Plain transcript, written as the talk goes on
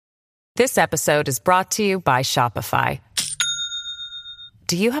This episode is brought to you by Shopify.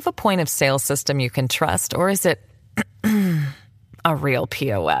 Do you have a point of sale system you can trust, or is it a real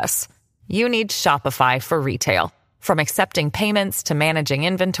POS? You need Shopify for retail. From accepting payments to managing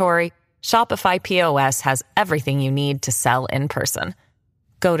inventory, Shopify POS has everything you need to sell in person.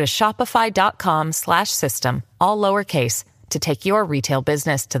 Go to shopify.com/system, all lowercase, to take your retail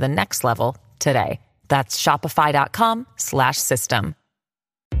business to the next level today. That's shopify.com/system.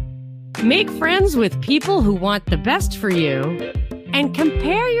 Make friends with people who want the best for you and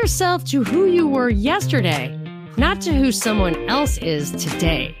compare yourself to who you were yesterday, not to who someone else is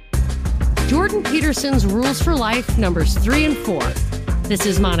today. Jordan Peterson's Rules for Life, numbers 3 and 4. This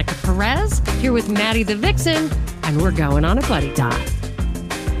is Monica Perez, here with Maddie the Vixen, and we're going on a buddy dive.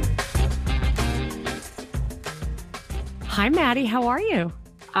 Hi, Maddie. How are you?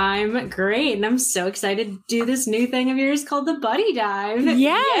 I'm great, and I'm so excited to do this new thing of yours called the Buddy Dive.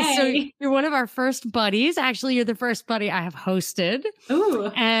 Yeah, so you're one of our first buddies. Actually, you're the first buddy I have hosted. Ooh.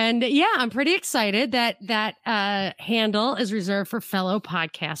 And yeah, I'm pretty excited that handle is reserved for fellow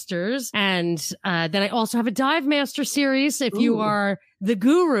podcasters. And then I also have a Dive Master series. If you are the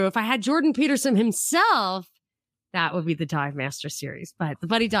guru, if I had Jordan Peterson himself, that would be the Dive Master series. But the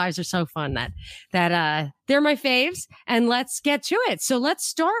buddy dives are so fun that they're my faves. And let's get to it. So let's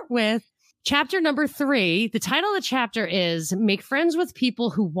start with chapter number 3. The title of the chapter is Make Friends with People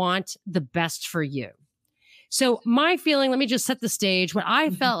Who Want the Best for You. So my feeling, let me just set the stage. What I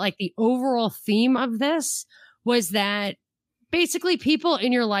felt like the overall theme of this was that basically people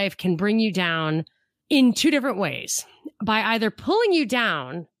in your life can bring you down in 2 different ways. By either pulling you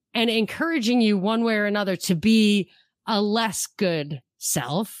down and encouraging you one way or another to be a less good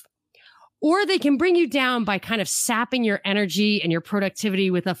self, or they can bring you down by kind of sapping your energy and your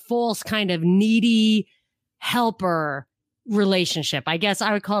productivity with a false kind of needy helper relationship. I guess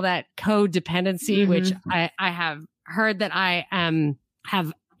I would call that codependency, which I have heard that I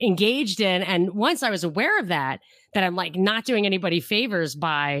have engaged in. And once I was aware of that I'm like not doing anybody favors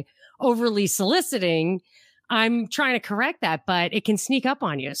by overly soliciting, I'm trying to correct that, but it can sneak up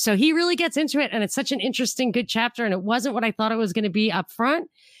on you. So he really gets into it, and it's such an interesting, good chapter, and it wasn't what I thought it was going to be up front.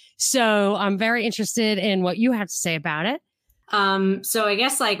 So I'm very interested in what you have to say about it. So I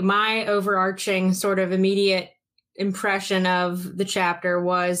guess like my overarching sort of immediate impression of the chapter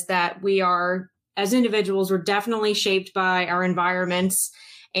was that we are, as individuals, we're definitely shaped by our environments.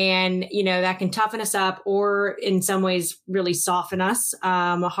 And, you know, that can toughen us up or in some ways really soften us,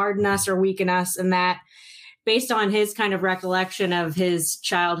 harden us or weaken us. And that based on his kind of recollection of his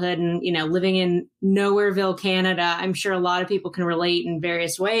childhood and, you know, living in Nowhereville, Canada, I'm sure a lot of people can relate in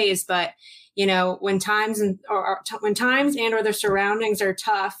various ways. But, you know, when times and or their surroundings are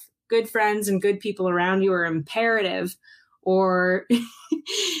tough, good friends and good people around you are imperative, or,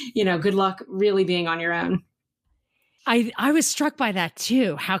 you know, good luck really being on your own. I was struck by that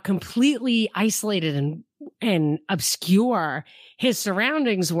too, how completely isolated and obscure his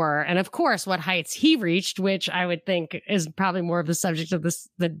surroundings were. And of course, what heights he reached, which I would think is probably more of the subject of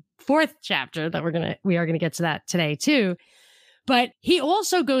the 4th chapter that we are going to get to that today too. But he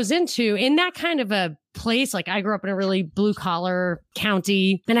also goes into, in that kind of a place, like I grew up in a really blue collar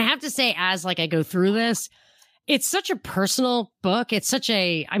county. And I have to say, as like I go through this, it's such a personal book. It's such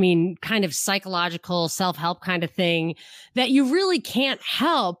a, kind of psychological self-help kind of thing that you really can't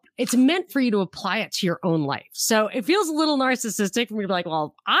help. It's meant for you to apply it to your own life. So it feels a little narcissistic for me to be like,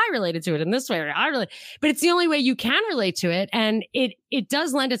 well, I related to it in this way, but it's the only way you can relate to it. And it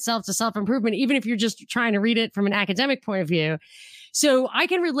does lend itself to self-improvement, even if you're just trying to read it from an academic point of view. So I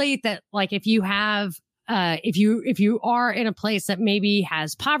can relate that, like, if you have if you are in a place that maybe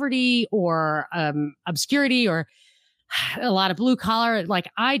has poverty or obscurity or a lot of blue collar, like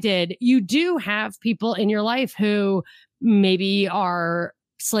I did, you do have people in your life who maybe are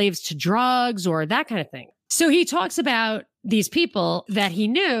slaves to drugs or that kind of thing. So he talks about these people that he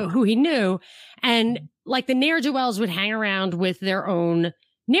knew, and like the ne'er-do-wells would hang around with their own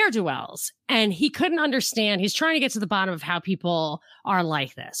ne'er-do-wells. And he couldn't understand. He's trying to get to the bottom of how people are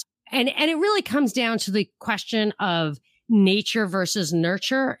like this. And it really comes down to the question of nature versus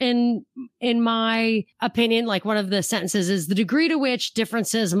nurture in my opinion. Like one of the sentences is the degree to which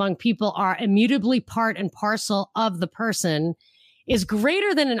differences among people are immutably part and parcel of the person is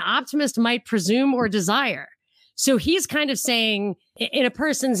greater than an optimist might presume or desire. So he's kind of saying in a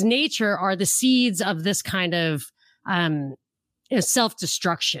person's nature are the seeds of this kind of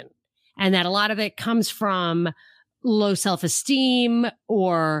self-destruction, and that a lot of it comes from low self-esteem,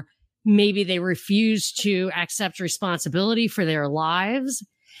 or maybe they refuse to accept responsibility for their lives.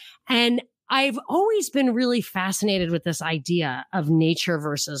 And I've always been really fascinated with this idea of nature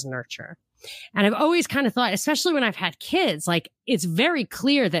versus nurture. And I've always kind of thought, especially when I've had kids, like it's very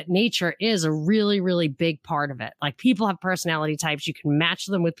clear that nature is a really, really big part of it. Like people have personality types. You can match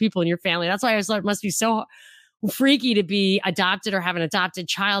them with people in your family. That's why I thought it must be so freaky to be adopted or have an adopted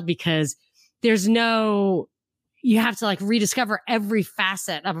child, because you have to like rediscover every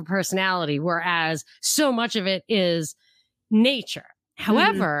facet of a personality, whereas so much of it is nature.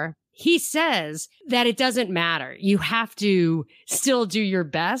 However, he says that it doesn't matter. You have to still do your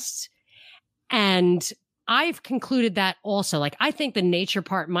best. And I've concluded that also. Like, I think the nature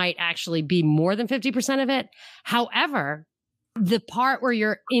part might actually be more than 50% of it. However, the part where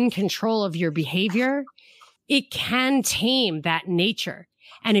you're in control of your behavior, it can tame that nature.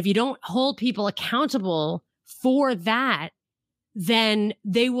 And if you don't hold people accountable for that, then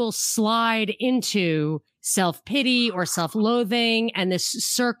they will slide into self-pity or self-loathing and this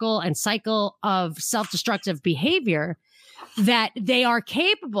circle and cycle of self-destructive behavior that they are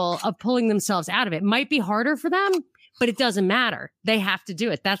capable of pulling themselves out of. It might be harder for them, but it doesn't matter. They have to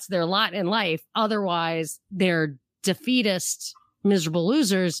do it. That's their lot in life. Otherwise, they're defeatist, miserable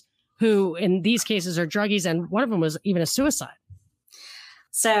losers who in these cases are druggies. And one of them was even a suicide.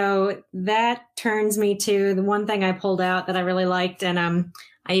 So that turns me to the one thing I pulled out that I really liked. And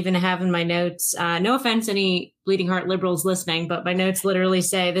I even have in my notes, no offense, any Bleeding Heart liberals listening, but my notes literally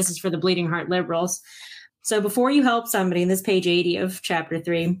say this is for the Bleeding Heart liberals. So before you help somebody, in this page 80 of chapter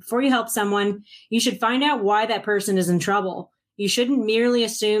 3, before you help someone, you should find out why that person is in trouble. You shouldn't merely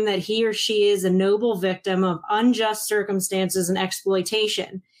assume that he or she is a noble victim of unjust circumstances and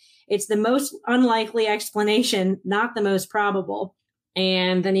exploitation. It's the most unlikely explanation, not the most probable.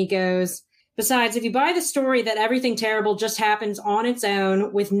 And then he goes, besides, if you buy the story that everything terrible just happens on its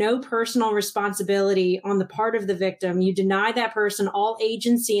own with no personal responsibility on the part of the victim, you deny that person all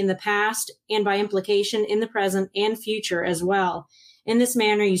agency in the past and by implication in the present and future as well. In this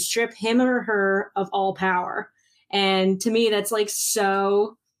manner, you strip him or her of all power. And to me, that's like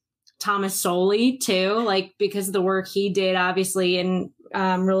so Thomas Sowell too, like because of the work he did, obviously in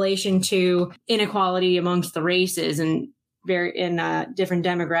relation to inequality amongst the races and different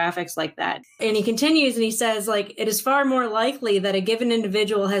demographics like that. And he continues and he says, like, it is far more likely that a given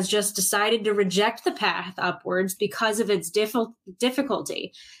individual has just decided to reject the path upwards because of its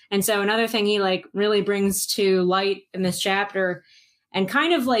difficulty. And so another thing he like really brings to light in this chapter and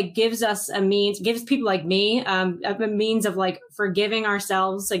kind of like gives people like me a means of like forgiving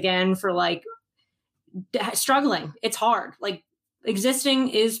ourselves again for like struggling. It's hard. Like existing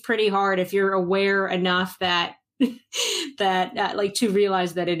is pretty hard if you're aware enough that like to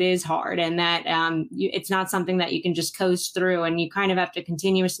realize that it is hard and that it's not something that you can just coast through, and you kind of have to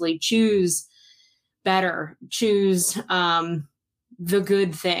continuously choose better, choose the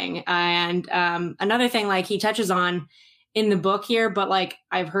good thing. And another thing like he touches on in the book here, but like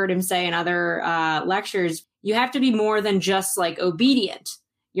I've heard him say in other lectures, you have to be more than just like obedient.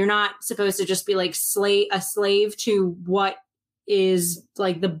 You're not supposed to just be like a slave to what is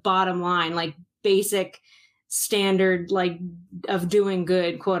like the bottom line, like basic standard like of doing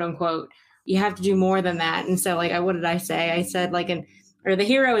good, quote unquote. You have to do more than that. And so like what did I say? I said like the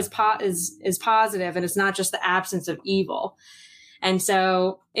hero is positive, and it's not just the absence of evil. And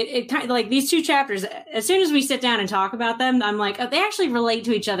so it kind of like these two chapters, as soon as we sit down and talk about them, I'm like, oh, they actually relate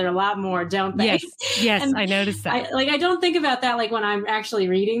to each other a lot more, don't they? Yes, I noticed that. I don't think about that like when I'm actually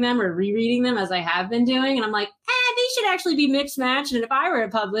reading them or rereading them as I have been doing. And I'm like, these should actually be mixed matched. And if I were a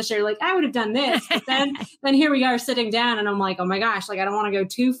publisher, like I would have done this. But then here we are sitting down and I'm like, oh my gosh, like I don't want to go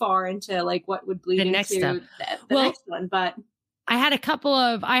too far into like what would bleed into next the next one. But I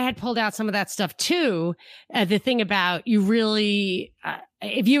had pulled out some of that stuff too. The thing about you really,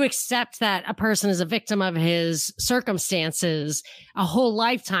 if you accept that a person is a victim of his circumstances, a whole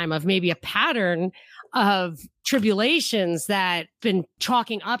lifetime of maybe a pattern of tribulations that been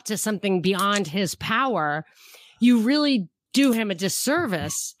chalking up to something beyond his power, you really do him a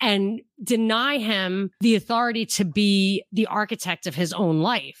disservice and deny him the authority to be the architect of his own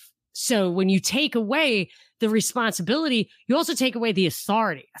life. So when you take away the responsibility, you also take away the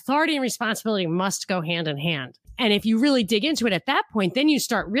authority. Authority and responsibility must go hand in hand. And if you really dig into it at that point, then you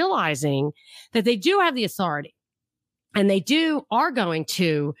start realizing that they do have the authority and they are going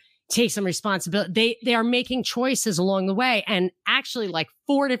to take some responsibility. They are making choices along the way. And actually like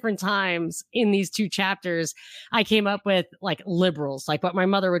 4 different times in these 2 chapters, I came up with like liberals, like what my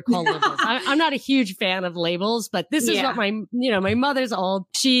mother would call liberals. I'm not a huge fan of labels, but this is what my mother's old.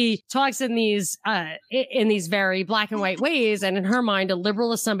 She talks in these very black and white ways. And in her mind, a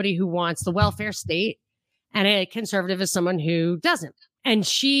liberal is somebody who wants the welfare state and a conservative is someone who doesn't. And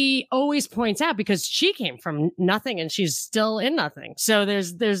she always points out, because she came from nothing and she's still in nothing. So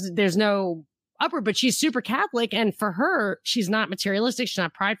there's no upward, but she's super Catholic. And for her, she's not materialistic. She's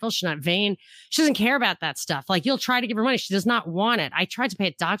not prideful. She's not vain. She doesn't care about that stuff. Like, you'll try to give her money. She does not want it. I tried to pay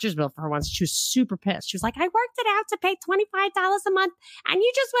a doctor's bill for her once. She was super pissed. She was like, I worked it out to pay $25 a month and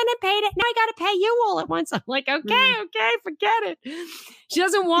you just went and paid it. Now I got to pay you all at once. I'm like, okay, forget it. She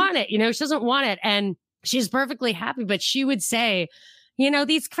doesn't want it. She doesn't want it. And she's perfectly happy. But she would say,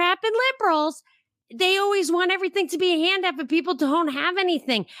 these crapping liberals, they always want everything to be a handout, but people don't have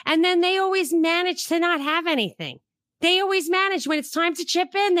anything. And then they always manage to not have anything. They always manage when it's time to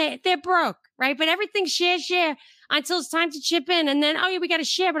chip in, they're broke, right? But everything's share until it's time to chip in. And then, oh yeah, we got to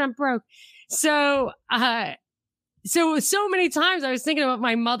share, but I'm broke. So many times I was thinking about what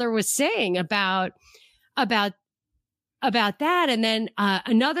my mother was saying about that. And then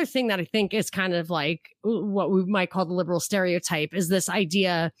another thing that I think is kind of like what we might call the liberal stereotype is this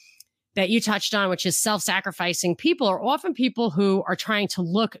idea that you touched on, which is self-sacrificing people are often people who are trying to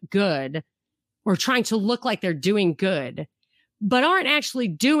look good or trying to look like they're doing good, but aren't actually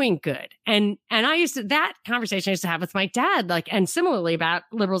doing good. And that conversation I used to have with my dad, and similarly about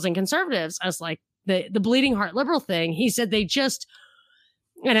liberals and conservatives. I was like, the bleeding heart liberal thing. He said they just,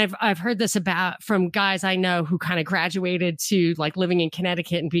 and I've heard this from guys I know who kind of graduated to living in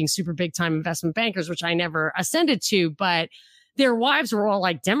Connecticut and being super big time investment bankers, which I never ascended to, but their wives were all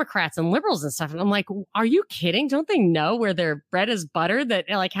Democrats and liberals and stuff. And I'm like, are you kidding? Don't they know where their bread is buttered? That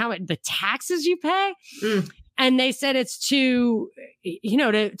how the taxes you pay? And they said it's to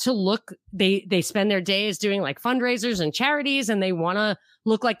look, they spend their days doing fundraisers and charities, and they want to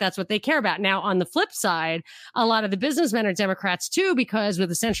look like that's what they care about. Now, on the flip side, a lot of the businessmen are Democrats too, because with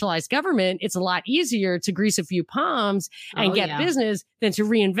a centralized government, it's a lot easier to grease a few palms and get business than to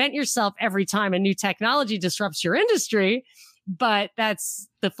reinvent yourself every time a new technology disrupts your industry. But that's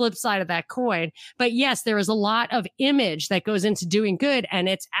the flip side of that coin. But yes, there is a lot of image that goes into doing good. And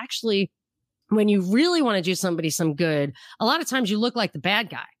it's actually, when you really want to do somebody some good, a lot of times you look like the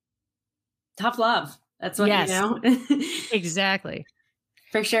bad guy. Tough love. That's what, Exactly.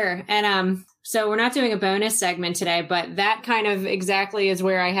 For sure. And so we're not doing a bonus segment today, but that kind of exactly is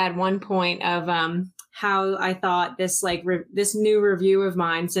where I had one point of how I thought this this new review of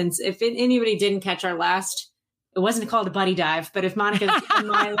mine, since if anybody didn't catch our last, it wasn't called a buddy dive, but if Monica's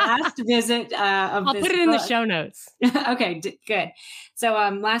my last visit I'll put it in the show notes. Okay, good. So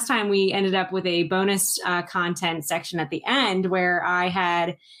last time we ended up with a bonus content section at the end where I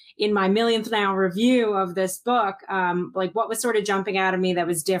had, in my millionth now review of this book, what was sort of jumping out of me that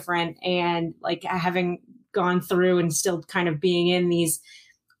was different, and having gone through and still kind of being in these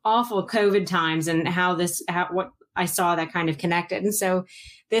awful COVID times, and what I saw that kind of connected. And so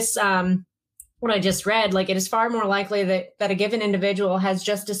this, what I just read, it is far more likely that a given individual has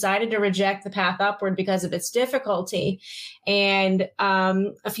just decided to reject the path upward because of its difficulty. And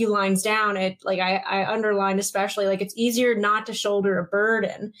a few lines down, I underlined especially, it's easier not to shoulder a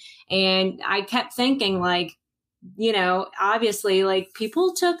burden. And I kept thinking, obviously,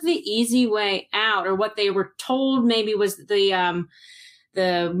 people took the easy way out, or what they were told maybe was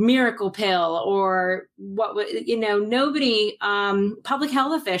the miracle pill, or what, nobody, public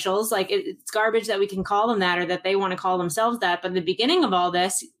health officials, it's garbage that we can call them that, or that they want to call themselves that. But at the beginning of all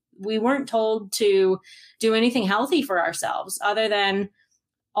this, we weren't told to do anything healthy for ourselves other than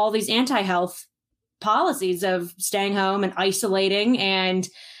all these anti-health policies of staying home and isolating. And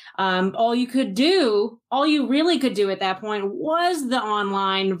all you really could do at that point was the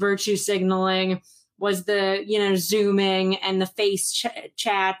online virtue signaling, was the, Zooming and the face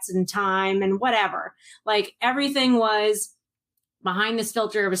chats and time and whatever. Everything was behind this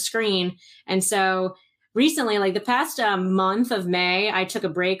filter of a screen. And so recently, the past month of May, I took a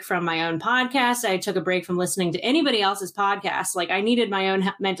break from my own podcast. I took a break from listening to anybody else's podcasts. I needed my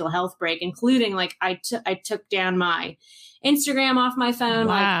own mental health break, including I took down my Instagram off my phone.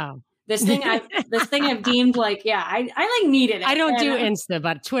 Wow. This thing I've deemed I needed it. I don't do Insta,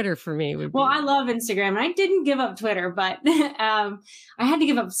 but Twitter for me would be. Well, I love Instagram, and I didn't give up Twitter, but I had to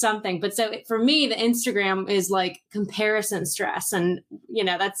give up something. But so for me, the Instagram is comparison stress, and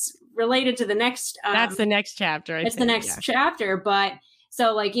that's related to the next. That's the next chapter. It's the next chapter, but.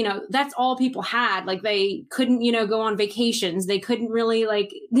 So that's all people had. They couldn't, go on vacations. They couldn't really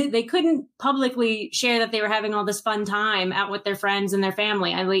they couldn't publicly share that they were having all this fun time out with their friends and their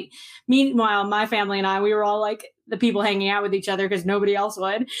family. Meanwhile, my family and I, we were all the people hanging out with each other because nobody else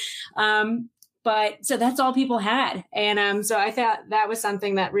would. But so that's all people had. And so I thought that was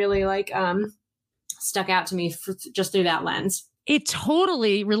something that really stuck out to me just through that lens. it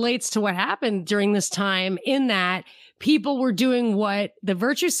totally relates to what happened during this time, in that people were doing what the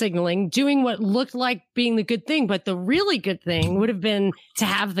virtue signaling, doing what looked like being the good thing. But the really good thing would have been to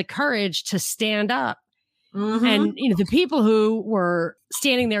have the courage to stand up. Mm-hmm. And, you know, the people who were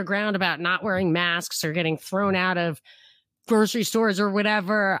standing their ground about not wearing masks or getting thrown out of grocery stores or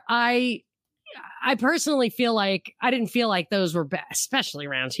whatever, I personally feel like I didn't feel like those were bad, especially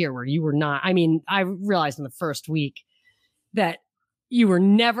around here where you were not. I mean, I realized in the first week that you were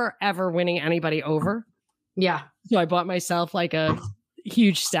never, ever winning anybody over. Yeah. So I bought myself like a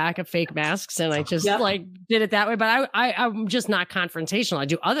huge stack of fake masks and I just like did it that way. But I'm just not confrontational. I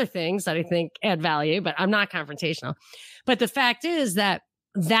do other things that I think add value, but I'm not confrontational. But the fact is that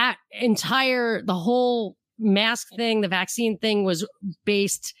the whole mask thing, the vaccine thing was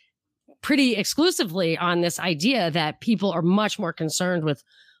based pretty exclusively on this idea that people are much more concerned with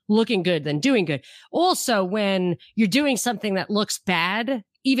looking good than doing good. Also, when you're doing something that looks bad,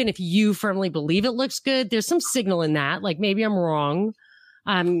 even if you firmly believe it looks good, there's some signal in that, like maybe I'm wrong.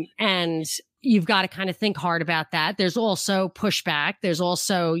 And you've got to kind of think hard about that. There's also pushback. There's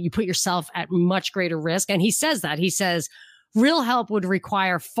also, you put yourself at much greater risk. And he says that. He says, real help would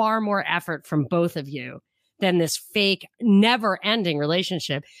require far more effort from both of you than this fake, never-ending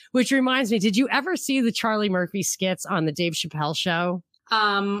relationship. Which reminds me, did you ever see the Charlie Murphy skits on the Dave Chappelle show?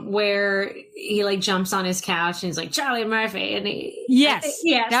 Where he like jumps on his couch and he's like, Charlie Murphy. And yes.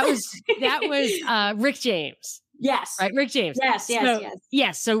 That was Rick James. Yes. Right. Rick James.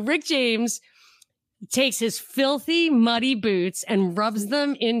 Yes. So Rick James takes his filthy, muddy boots and rubs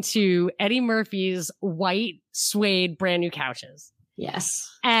them into Eddie Murphy's white suede brand new couches. Yes.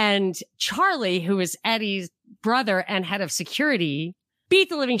 And Charlie, who is Eddie's brother and head of security, beat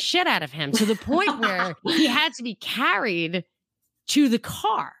the living shit out of him to the point where he had to be carried to the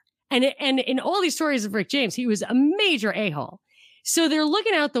car. And in all these stories of Rick James, he was a major a-hole. So they're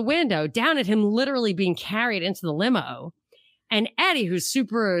looking out the window down at him literally being carried into the limo. And Eddie, who's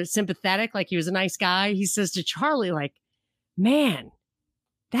super sympathetic, like he was a nice guy, he says to Charlie, like, man,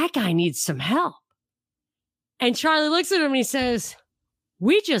 that guy needs some help. And Charlie looks at him and he says,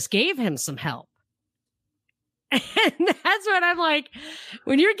 we just gave him some help. And that's what I'm like,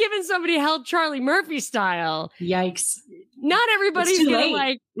 when you're giving somebody help Charlie Murphy style. Yikes. Not everybody's going to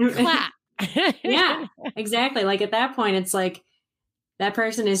like clap. Yeah, exactly. Like at that point, it's like that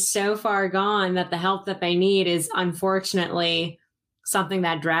person is so far gone that the help that they need is unfortunately something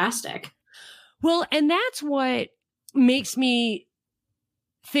that drastic. Well, and that's what makes me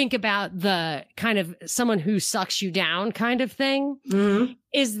think about the kind of someone who sucks you down kind of thing,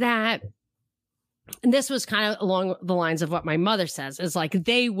 is that, and this was kind of along the lines of what my mother says, is like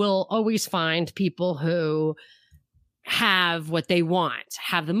they will always find people who have what they want,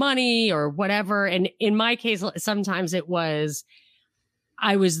 have the money or whatever. And in my case, sometimes it was,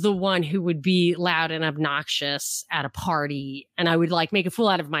 I was the one who would be loud and obnoxious at a party and I would like make a fool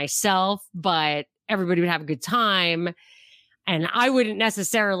out of myself, but everybody would have a good time. And I wouldn't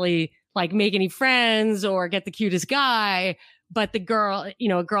necessarily like make any friends or get the cutest guy, but the girl, you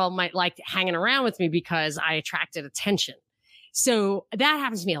know, a girl might like hanging around with me because I attracted attention. So that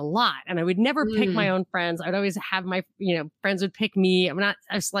happens to me a lot. And I would never pick my own friends. I'd always have my, you know, friends would pick me. I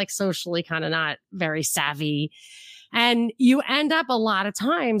was like socially kind of not very savvy. And you end up a lot of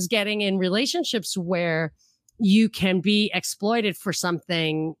times getting in relationships where you can be exploited for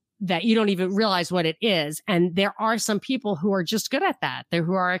something that you don't even realize what it is. And there are some people who are just good at that.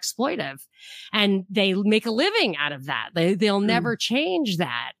 Who are exploitive and they make a living out of that. They'll never change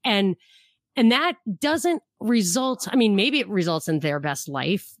that. And that doesn't result, I mean, maybe it results in their best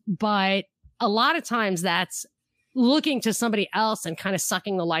life, but a lot of times that's looking to somebody else and kind of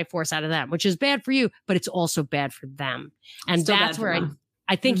sucking the life force out of them, which is bad for you, but it's also bad for them. And still that's where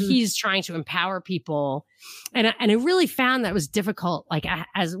I think he's trying to empower people. And I really found that was difficult, like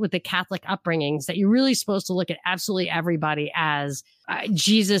as with the Catholic upbringings, that you're really supposed to look at absolutely everybody as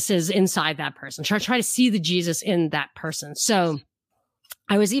Jesus is inside that person. Try to see the Jesus in that person. So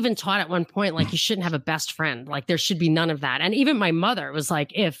I was even taught at one point, like you shouldn't have a best friend. Like there should be none of that. And even my mother was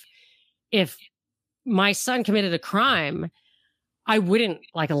like, if my son committed a crime, I wouldn't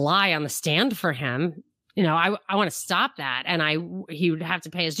like lie on the stand for him. You know, I want to stop that. And he would have to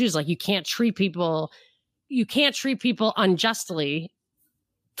pay his dues. Like you can't treat people unjustly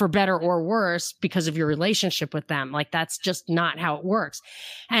for better or worse because of your relationship with them. Like that's just not how it works.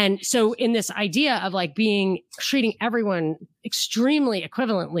 And so in this idea of like treating everyone extremely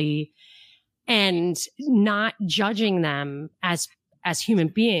equivalently and not judging them as human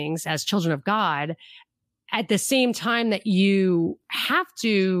beings, as children of God, at the same time that you have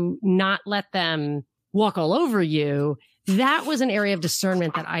to not let them walk all over you, that was an area of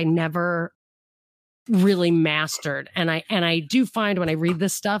discernment that I never really mastered. And I do find when I read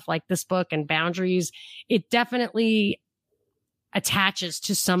this stuff, like this book and Boundaries, it definitely attaches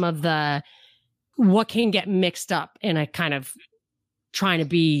to some of the what can get mixed up in a kind of trying to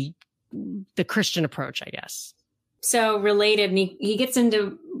be the Christian approach, I guess. So related, and he gets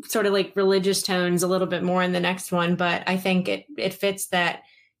into sort of like religious tones a little bit more in the next one, but I think it fits that.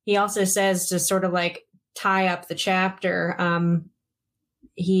 He also says, to sort of like tie up the chapter,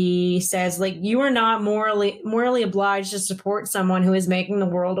 he says, like, you are not morally obliged to support someone who is making the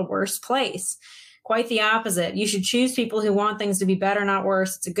world a worse place. Quite the opposite. You should choose people who want things to be better, not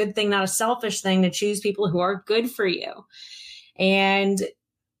worse. It's a good thing, not a selfish thing, to choose people who are good for you. And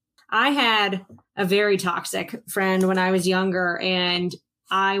I had a very toxic friend when I was younger, and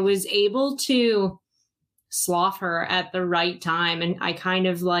I was able to slough her at the right time. And I kind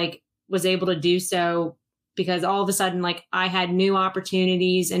of like was able to do so because all of a sudden, like, I had new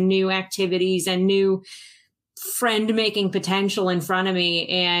opportunities and new activities and new friend making potential in front of me.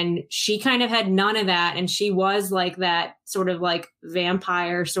 And she kind of had none of that. And she was like that sort of like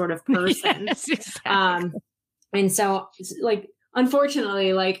vampire sort of person. Yes, exactly. And so, like,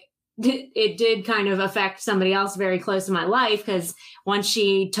 unfortunately, like, it did kind of affect somebody else very close to my life, because once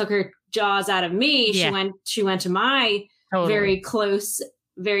she took her jaws out of me, she went to my very close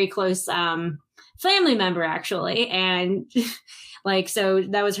family member, actually. And like, so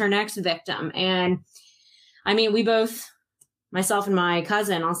that was her next victim. And I mean, we both, myself and my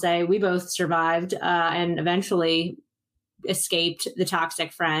cousin, I'll say, we both survived and eventually escaped the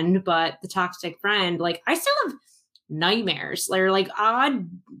toxic friend. But the toxic friend, like, I still have nightmares, or like odd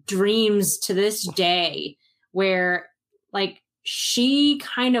dreams to this day where like she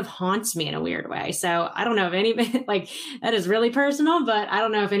kind of haunts me in a weird way. So I don't know if anybody, like, that is really personal, but I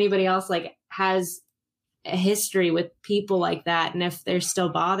don't know if anybody else like has a history with people like that, and if they're still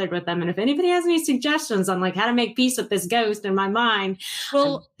bothered with them, and if anybody has any suggestions on like how to make peace with this ghost in my mind,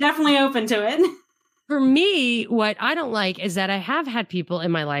 well, I'm definitely open to it. For me, what I don't like is that I have had people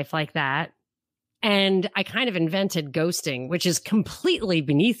in my life like that. And I kind of invented ghosting, which is completely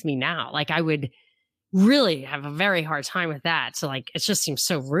beneath me now. Like, I would really have a very hard time with that. So like, it just seems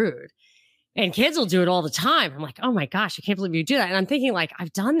so rude. And kids will do it all the time. I'm like, oh my gosh, I can't believe you do that. And I'm thinking, like,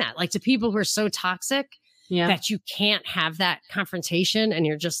 I've done that, like, to people who are so toxic that you can't have that confrontation. And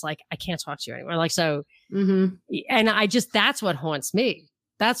you're just like, I can't talk to you anymore. Like, so, and that's what haunts me.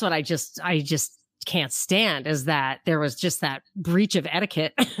 That's what I just can't stand, is that there was just that breach of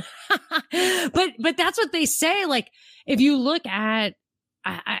etiquette. But that's what they say. Like, if you look at,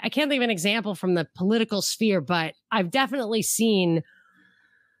 I can't think of an example from the political sphere, but I've definitely seen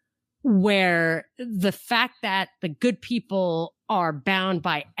where the fact that the good people are bound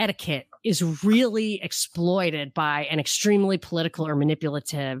by etiquette is really exploited by an extremely political or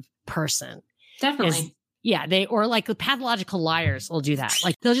manipulative person. Definitely. Or like the pathological liars will do that.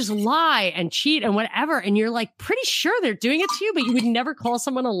 Like, they'll just lie and cheat and whatever. And you're like pretty sure they're doing it to you, but you would never call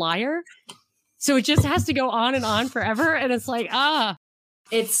someone a liar. So it just has to go on and on forever. And it's like,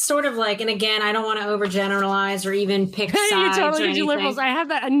 it's sort of like, and again, I don't want to overgeneralize or even pick sides. You totally do liberals. I have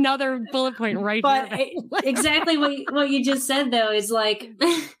that another bullet point right here. But exactly what you just said, though, is like,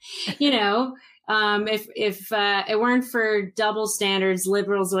 you know, if it weren't for double standards,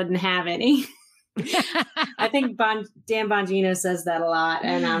 liberals wouldn't have any. I think Dan Bongino says that a lot,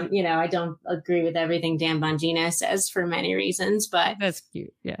 and you know, I don't agree with everything Dan Bongino says for many reasons, but that's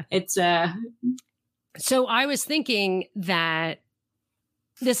cute. Yeah, it's So I was thinking that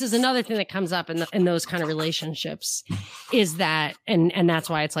this is another thing that comes up in those kind of relationships, is that, and that's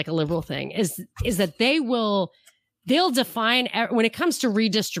why it's like a liberal thing, is that they'll define, when it comes to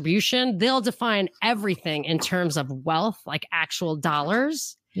redistribution, they'll define everything in terms of wealth, like actual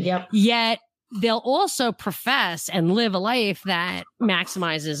dollars. Yep. Yet they'll also profess and live a life that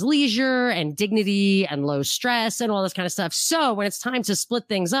maximizes leisure and dignity and low stress and all this kind of stuff. So when it's time to split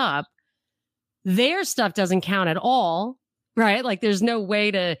things up, their stuff doesn't count at all, right? Like, there's no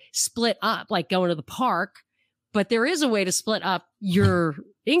way to split up, like going to the park, but there is a way to split up your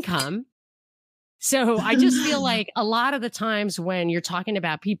income. So I just feel like a lot of the times when you're talking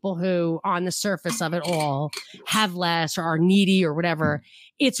about people who on the surface of it all have less or are needy or whatever,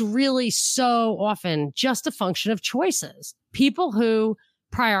 it's really so often just a function of choices. People who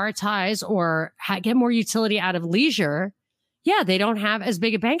prioritize or get more utility out of leisure, they don't have as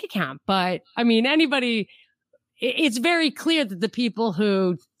big a bank account. But I mean, it's very clear that the people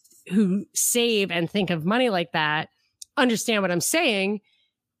who save and think of money like that understand what I'm saying.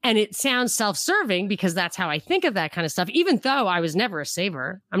 And it sounds self-serving because that's how I think of that kind of stuff, even though I was never a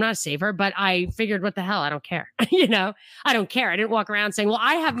saver. I'm not a saver, but I figured, what the hell? I don't care. I don't care. I didn't walk around saying, well,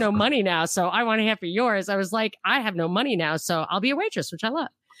 I have no money now, so I want half of yours. I was like, I have no money now, so I'll be a waitress, which I love.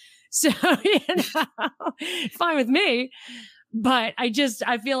 So, fine with me. But I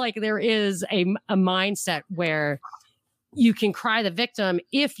feel like there is a mindset where you can cry the victim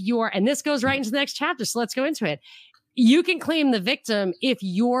if you're, and this goes right into the next chapter. So let's go into it. You can claim the victim if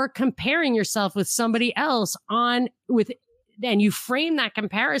you're comparing yourself with somebody else and you frame that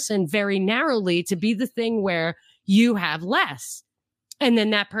comparison very narrowly to be the thing where you have less. And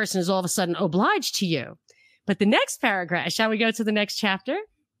then that person is all of a sudden obliged to you. But the next paragraph, shall we go to the next chapter?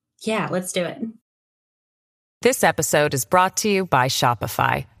 Yeah, let's do it. This episode is brought to you by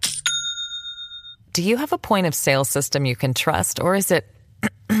Shopify. Do you have a point of sale system you can trust, or is it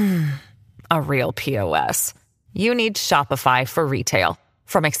a real POS? You need Shopify for retail.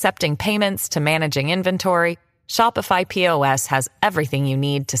 From accepting payments to managing inventory, Shopify POS has everything you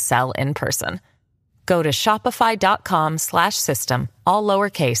need to sell in person. Go to shopify.com/system, all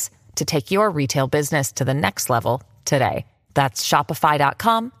lowercase, to take your retail business to the next level today. That's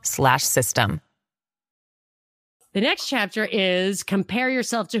shopify.com/system. The next chapter is compare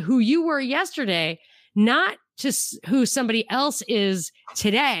yourself to who you were yesterday, not just who somebody else is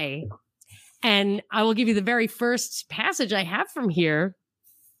today. And I will give you the very first passage I have from here.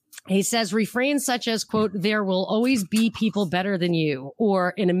 He says, refrains such as, quote, there will always be people better than you,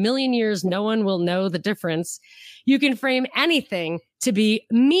 or in a million years, no one will know the difference. You can frame anything to be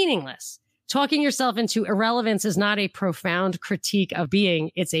meaningless. Talking yourself into irrelevance is not a profound critique of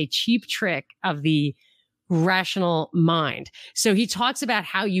being. It's a cheap trick of the rational mind. So he talks about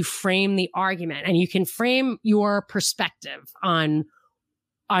how you frame the argument, and you can frame your perspective on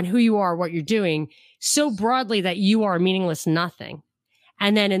who you are, what you're doing, so broadly that you are meaningless nothing.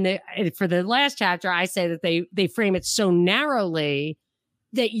 And then for the last chapter, I say that they frame it so narrowly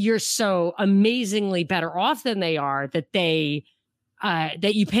that you're so amazingly better off than they are that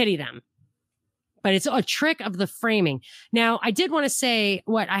that you pity them. But it's a trick of the framing. Now, I did want to say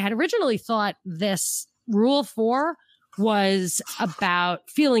what I had originally thought this rule for was about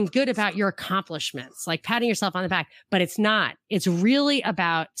feeling good about your accomplishments, like patting yourself on the back, but it's not. It's really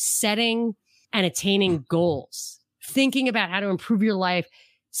about setting and attaining goals, thinking about how to improve your life,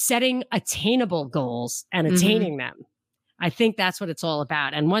 setting attainable goals and attaining them. I think that's what it's all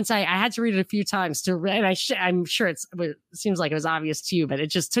about. And once I had to read it a few times and I'm sure it seems like it was obvious to you, but it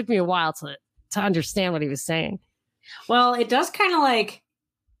just took me a while to understand what he was saying. Well, it does kind of like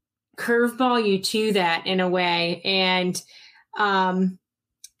curveball you to that in a way. And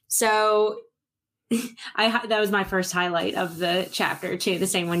so that was my first highlight of the chapter too, the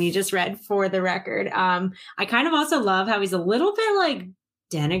same one you just read, for the record. I kind of also love how he's a little bit like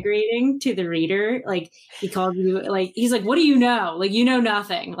denigrating to the reader. Like he called you, like, he's like, what do you know? Like, you know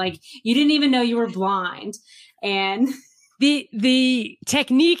nothing. Like you didn't even know you were blind. And the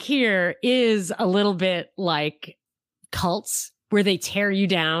technique here is a little bit like cults, where they tear you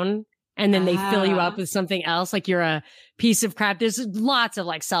down and then they fill you up with something else, like you're a piece of crap. There's lots of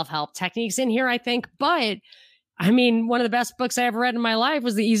like self-help techniques in here, I think. But I mean, one of the best books I ever read in my life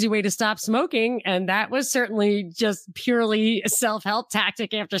was The Easy Way to Stop Smoking. And that was certainly just purely a self-help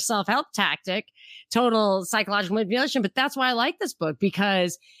tactic after self-help tactic, total psychological manipulation. But that's why I like this book,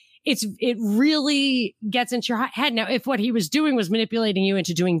 because it really gets into your head. Now, if what he was doing was manipulating you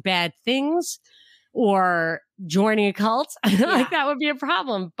into doing bad things or joining a cult, like that would be a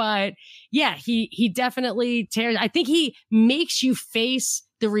problem. But yeah, he definitely tears. I think he makes you face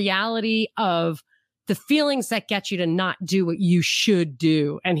the reality of the feelings that get you to not do what you should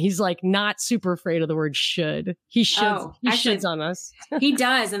do. And he's like not super afraid of the word should. He shoulds on us. He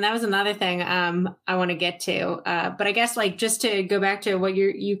does. And that was another thing I want to get to. But I guess like just to go back to what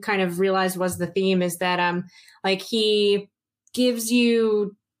you kind of realized was the theme, is that like he gives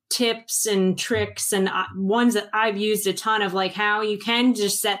you tips and tricks and ones that I've used a ton of, like how you can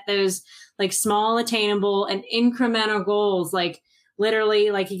just set those like small, attainable and incremental goals. Like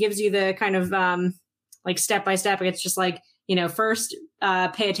literally, like he gives you the kind of like step by step. It's just like, you know, first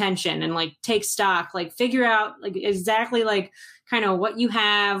pay attention and like take stock, like figure out like exactly like kind of what you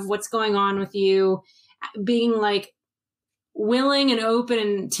have, what's going on with you, being like willing and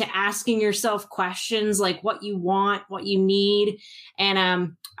open to asking yourself questions like what you want, what you need.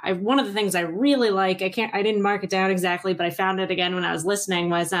 And one of the things I really like, I didn't mark it down exactly, but I found it again when I was listening,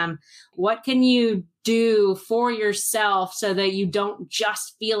 was what can you do for yourself so that you don't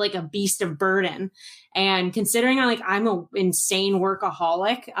just feel like a beast of burden? And considering I'm an insane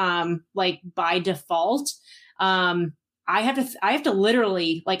workaholic, like by default, I have to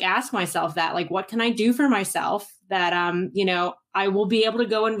literally like ask myself that, like, what can I do for myself that, I will be able to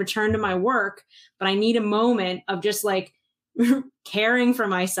go and return to my work, but I need a moment of just like caring for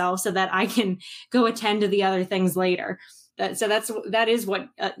myself so that I can go attend to the other things later. That is what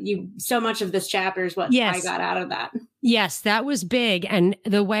so much of this chapter is what I got out of that. Yes, that was big. And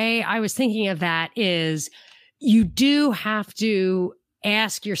the way I was thinking of that is you do have to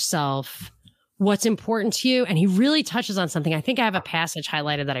ask yourself what's important to you. And he really touches on something. I think I have a passage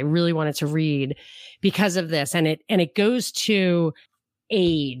highlighted that I really wanted to read because of this. And it goes to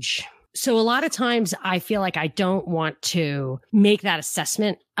age. So a lot of times I feel like I don't want to make that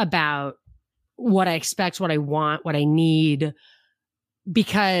assessment about what I expect, what I want, what I need,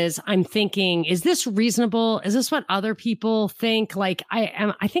 because I'm thinking, is this reasonable? Is this what other people think? Like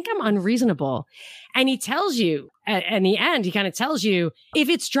I think I'm unreasonable. And he tells you in the end, he kind of tells you, if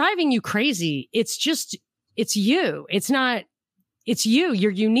it's driving you crazy, it's you. It's you.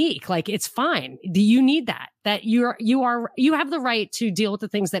 You're unique. Like, it's fine. Do you need that you have the right to deal with the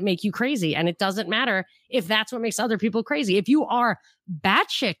things that make you crazy. And it doesn't matter if that's what makes other people crazy. If you are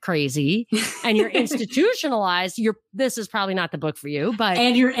batshit crazy and you're institutionalized, this is probably not the book for you, but.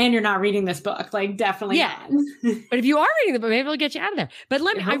 And you're not reading this book. Like, definitely not. But if you are reading the book, maybe it'll get you out of there. But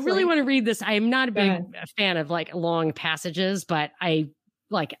I really want to read this. I am not a big fan of like long passages, but I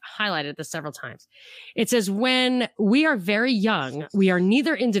highlighted this several times. It says, when we are very young, we are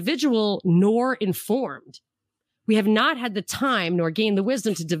neither individual nor informed. We have not had the time nor gained the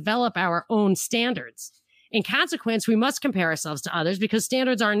wisdom to develop our own standards. In consequence, we must compare ourselves to others because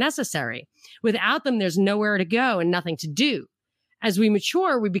standards are necessary. Without them, there's nowhere to go and nothing to do. As we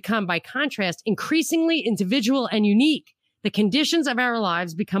mature, we become, by contrast, increasingly individual and unique. The conditions of our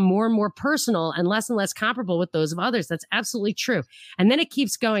lives become more and more personal and less comparable with those of others. That's absolutely true. And then it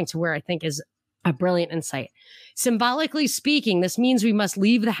keeps going to where I think is a brilliant insight. Symbolically speaking, this means we must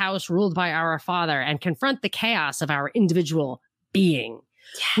leave the house ruled by our father and confront the chaos of our individual being.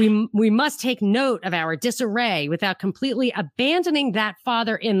 Yeah. We must take note of our disarray without completely abandoning that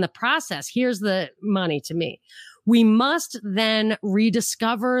father in the process. Here's the money to me. We must then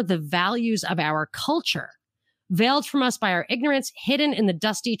rediscover the values of our culture, veiled from us by our ignorance, hidden in the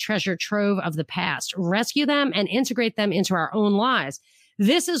dusty treasure trove of the past, rescue them and integrate them into our own lives.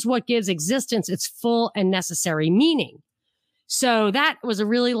 This is what gives existence its full and necessary meaning. So that was a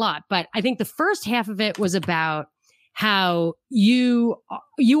really lot, but I think the first half of it was about how you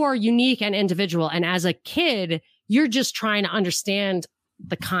are unique and individual. And as a kid, you're just trying to understand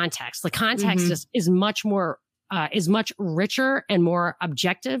the context. The context is much more is much richer and more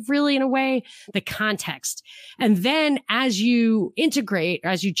objective, really, in a way, the context. And then as you integrate,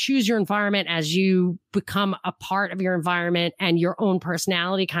 as you choose your environment, as you become a part of your environment and your own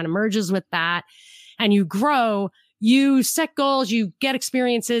personality kind of merges with that and you grow, you set goals, you get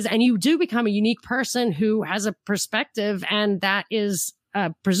experiences, and you do become a unique person who has a perspective, and that is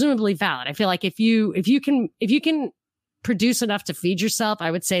presumably valid. I feel like if you can produce enough to feed yourself,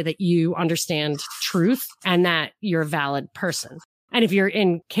 I would say that you understand truth and that you're a valid person. And if you're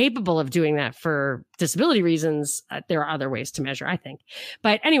incapable of doing that for disability reasons, there are other ways to measure, I think.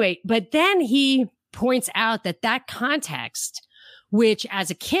 But anyway, but then he points out that context, which as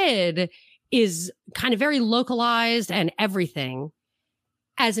a kid is kind of very localized and everything,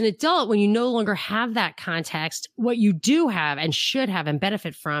 as an adult, when you no longer have that context, what you do have and should have and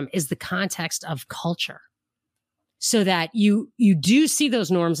benefit from is the context of culture. So that you do see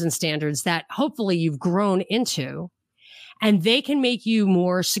those norms and standards that hopefully you've grown into, and they can make you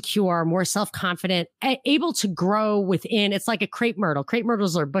more secure, more self-confident, able to grow within. It's like a crepe myrtle. Crepe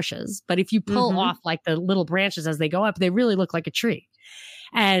myrtles are bushes, but if you pull off like the little branches as they go up, they really look like a tree.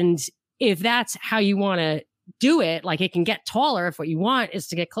 And if that's how you want to do it, like it can get taller if what you want is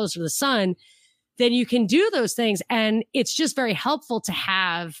to get closer to the sun, then you can do those things. And it's just very helpful to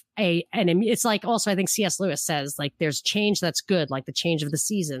have it's like also, I think C.S. Lewis says, like, there's change that's good, like the change of the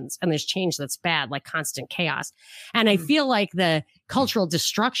seasons, and there's change that's bad, like constant chaos. And I feel like the cultural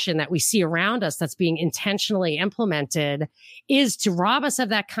destruction that we see around us that's being intentionally implemented is to rob us of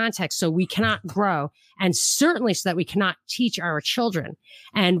that context so we cannot grow, and certainly so that we cannot teach our children.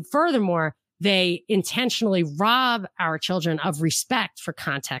 And furthermore, they intentionally rob our children of respect for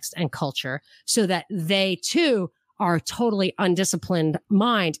context and culture so that they too are a totally undisciplined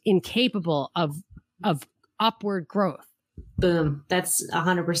mind, incapable of upward growth. Boom. That's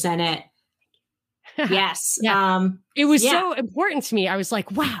 100% it. Yes. Yeah. It was so important to me. I was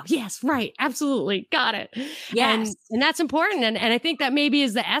like, wow, yes, right. Absolutely. Got it. Yes. And that's important. And I think that maybe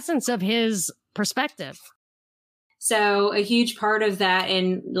is the essence of his perspective. So a huge part of that,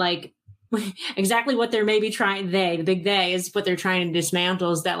 and like exactly what they're maybe trying, the big they is what they're trying to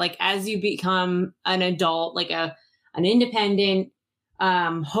dismantle, is that like, as you become an adult, like an independent,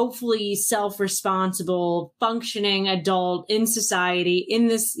 hopefully self-responsible, functioning adult in society, in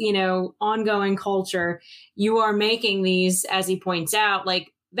this, ongoing culture, you are making these, as he points out,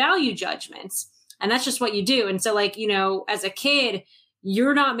 like value judgments. And that's just what you do. And so like, as a kid,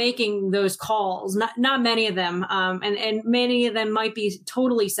 you're not making those calls, not many of them. And many of them might be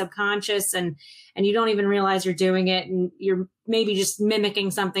totally subconscious and you don't even realize you're doing it. And you're maybe just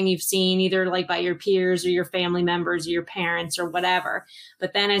mimicking something you've seen either like by your peers or your family members or your parents or whatever.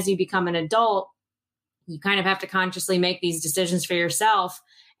 But then as you become an adult, you kind of have to consciously make these decisions for yourself.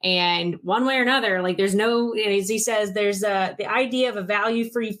 And one way or another, like there's no, as he says, there's the idea of a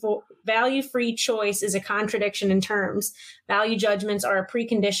value-free choice is a contradiction in terms. Value judgments are a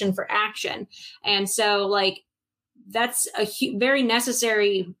precondition for action. And so like, that's a very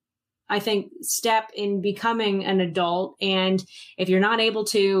necessary, I think, step in becoming an adult. And if you're not able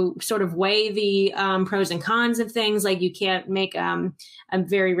to sort of weigh the pros and cons of things, like you can't make a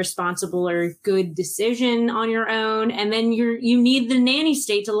very responsible or good decision on your own. And then you need the nanny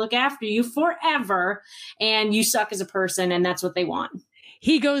state to look after you forever. And you suck as a person. And that's what they want.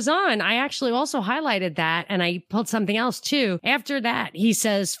 He goes on. I actually also highlighted that, and I pulled something else too. After that, he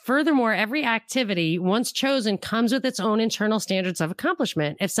says, furthermore, every activity once chosen comes with its own internal standards of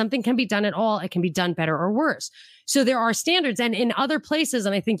accomplishment. If something can be done at all, it can be done better or worse. So there are standards. And in other places,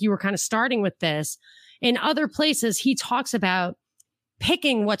 and I think you were kind of starting with this, in other places, he talks about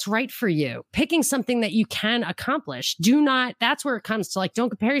picking what's right for you, picking something that you can accomplish. That's where it comes to like, don't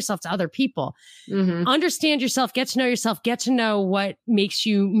compare yourself to other people. Mm-hmm. Understand yourself, get to know yourself, get to know what makes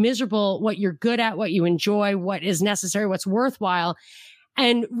you miserable, what you're good at, what you enjoy, what is necessary, what's worthwhile.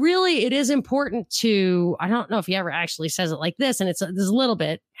 And really, it is important to, I don't know if he ever actually says it like this, and it's a little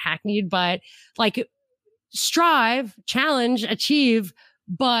bit hackneyed, but like strive, challenge, achieve,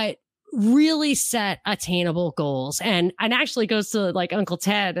 but really set attainable goals. And actually goes to like Uncle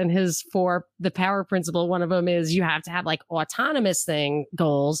Ted and the power principle. One of them is you have to have like autonomous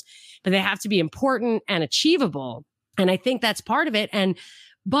goals, but they have to be important and achievable. And I think that's part of it.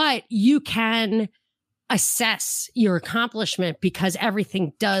 But you can assess your accomplishment because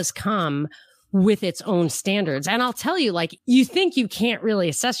everything does come with its own standards. And I'll tell you, like, you think you can't really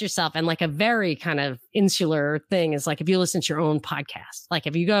assess yourself. And like a very kind of insular thing is like, if you listen to your own podcast, like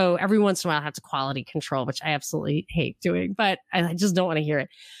if you go every once in a while, have to quality control, which I absolutely hate doing, but I just don't want to hear it.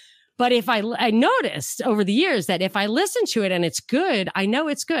 But if I noticed over the years that if I listen to it and it's good, I know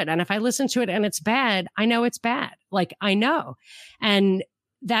it's good. And if I listen to it and it's bad, I know it's bad. Like I know. And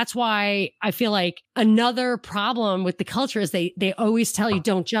that's why I feel like another problem with the culture is they always tell you,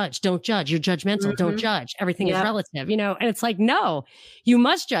 don't judge. You're judgmental. Mm-hmm. Don't judge. Everything is relative, and it's like, no, you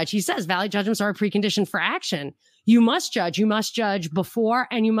must judge. He says value judgments are a precondition for action. You must judge. You must judge before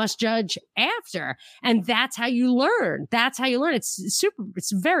and you must judge after. And that's how you learn.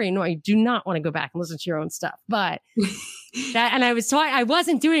 It's very annoying. You do not want to go back and listen to your own stuff. But I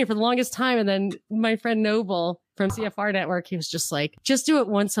wasn't doing it for the longest time. And then my friend Noble from CFR Network, he was just like, just do it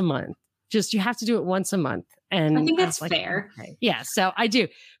once a month. You have to do it once a month. And I think that's fair. Okay. Yeah. So I do,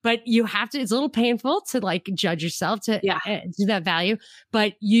 but you have to, it's a little painful to like judge yourself to do that value,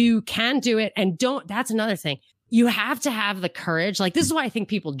 but you can do it. And that's another thing. You have to have the courage. Like, this is why I think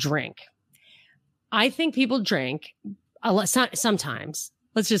people drink. I think people drink a lot, sometimes.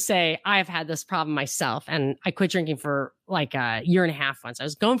 Let's just say I've had this problem myself and I quit drinking for like a year and a half once. I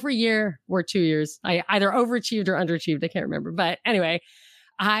was going for a year or 2 years. I either overachieved or underachieved. I can't remember. But anyway,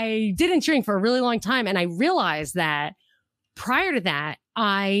 I didn't drink for a really long time. And I realized that prior to that,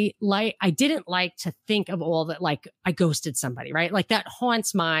 I didn't like to think of all that, like I ghosted somebody, right? Like that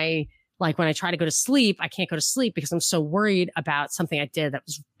haunts like when I try to go to sleep, I can't go to sleep because I'm so worried about something I did that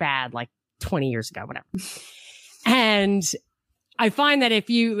was bad, like 20 years ago, whatever. And I find that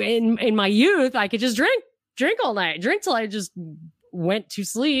if you, in my youth, I could just drink all night, drink till I just went to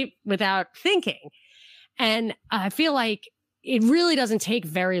sleep without thinking. And I feel like it really doesn't take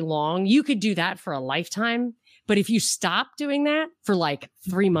very long. You could do that for a lifetime. But if you stop doing that for like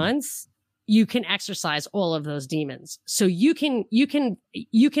 3 months, you can exercise all of those demons. So you can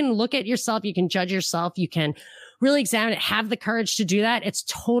look at yourself, you can judge yourself, you can really examine it, have the courage to do that. It's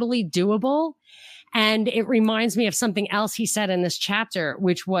totally doable. And it reminds me of something else he said in this chapter,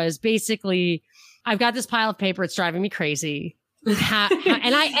 which was basically, I've got this pile of paper. It's driving me crazy.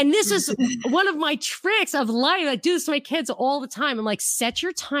 And this is one of my tricks of life. I do this to my kids all the time. I'm like, set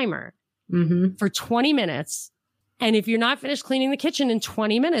your timer for 20 minutes And if you're not finished cleaning the kitchen in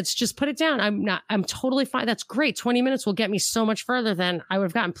 20 minutes, just put it down. I'm totally fine. That's great. 20 minutes will get me so much further than I would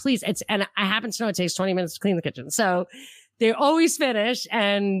have gotten. Please. And I happen to know it takes 20 minutes to clean the kitchen. So they always finish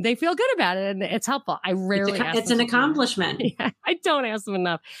and they feel good about it. And it's helpful. I rarely ask them. It's an accomplishment. Yeah, I don't ask them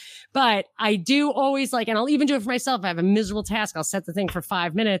enough, but I do always and I'll even do it for myself. If I have a miserable task, I'll set the thing for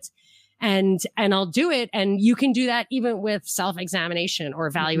 5 minutes. And I'll do it. And you can do that even with self-examination or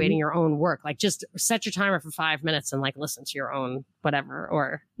evaluating your own work. Like just set your timer for 5 minutes and listen to your own whatever,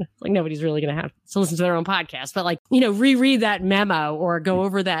 or nobody's really going to have to listen to their own podcast, but reread that memo or go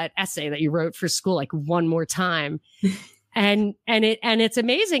over that essay that you wrote for school, one more time. And it's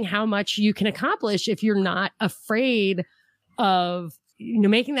amazing how much you can accomplish if you're not afraid of,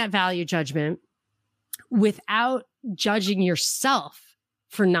 making that value judgment without judging yourself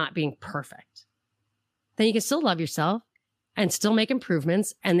for not being perfect. Then you can still love yourself and still make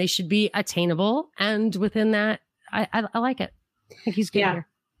improvements, and they should be attainable. And within that, I like it. I think he's good here.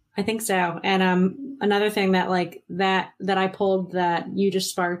 I think so. And another thing that that I pulled that you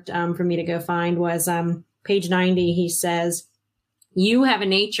just sparked for me to go find was page 90. He says, "You have a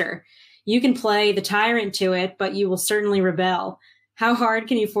nature. You can play the tyrant to it, but you will certainly rebel. How hard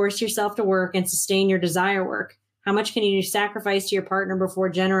can you force yourself to work and sustain your desire work? How much can you sacrifice to your partner before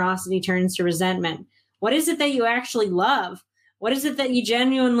generosity turns to resentment? What is it that you actually love? What is it that you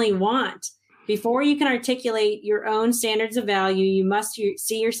genuinely want? Before you can articulate your own standards of value, you must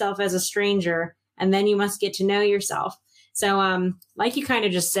see yourself as a stranger, and then you must get to know yourself." So, like you kind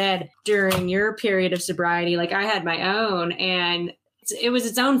of just said, during your period of sobriety, I had my own, and it was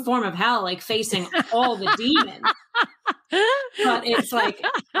its own form of hell, facing all the demons. But it's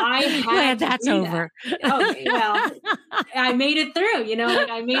I had that's over. That. Oh, well, I made it through,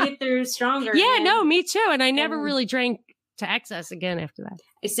 I made it through stronger. Yeah, no, me too. And I never really drank to excess again after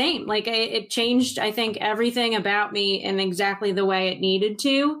that. Same. It changed, I think, everything about me in exactly the way it needed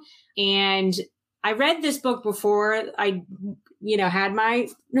to. And I read this book before I, had my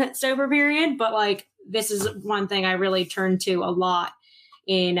sober period, but this is one thing I really turned to a lot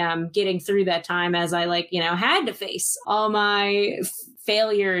in getting through that time, as I had to face all my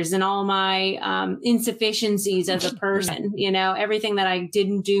failures and all my insufficiencies as a person, everything that I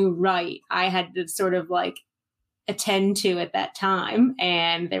didn't do right, I had to sort of attend to at that time,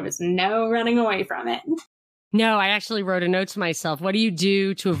 and there was no running away from it. No, I actually wrote a note to myself. What do you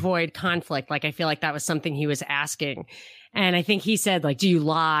do to avoid conflict? I feel like that was something he was asking. And I think he said, do you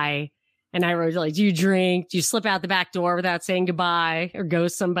lie? And I wrote, do you drink? Do you slip out the back door without saying goodbye or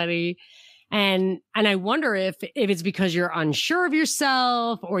ghost somebody? And I wonder if it's because you're unsure of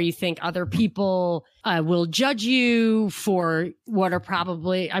yourself, or you think other people will judge you for what are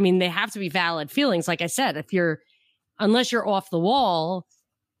probably, they have to be valid feelings. Like I said, unless you're off the wall,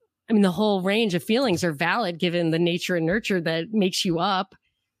 the whole range of feelings are valid given the nature and nurture that makes you up.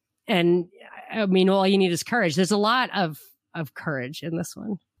 And all you need is courage. There's a lot of courage in this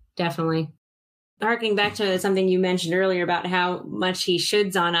one. Definitely. Harking back to something you mentioned earlier about how much he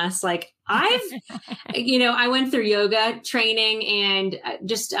shoulds on us. I went through yoga training and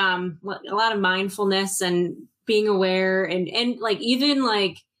just a lot of mindfulness and being aware and even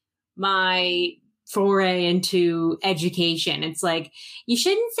my foray into education. It's you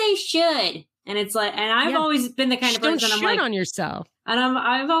shouldn't say should. And it's and I've always been the kind of person I'm on yourself. And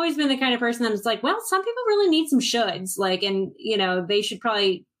I've always been the kind of person that's well, some people really need some shoulds. And they should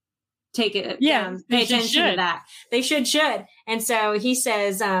probably take it. Pay attention to that. They should. And so he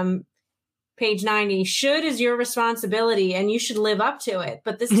says, page 90, should is your responsibility and you should live up to it.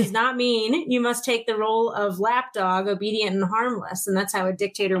 But this does not mean you must take the role of lapdog, obedient and harmless. And that's how a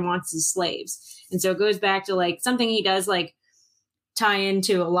dictator wants his slaves. And so it goes back to something he does tie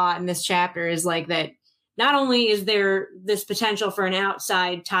into a lot in this chapter is that not only is there this potential for an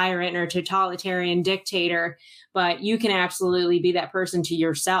outside tyrant or totalitarian dictator, but you can absolutely be that person to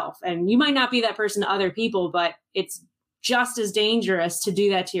yourself. And you might not be that person to other people, but it's just as dangerous to do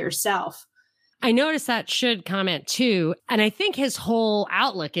that to yourself. I noticed that should comment too. And I think his whole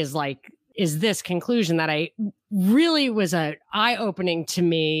outlook is this conclusion that I really was eye-opening to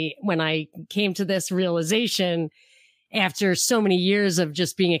me when I came to this realization after so many years of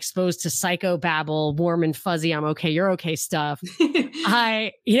just being exposed to psychobabble, warm and fuzzy, I'm okay, you're okay stuff.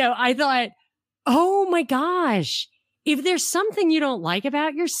 I thought, oh my gosh, if there's something you don't like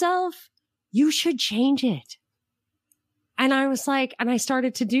about yourself, you should change it. And I was and I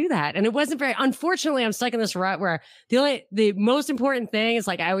started to do that. And it wasn't unfortunately, I'm stuck in this rut where the most important thing is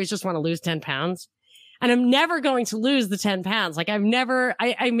I always just want to lose 10 pounds. And I'm never going to lose the 10 pounds. Like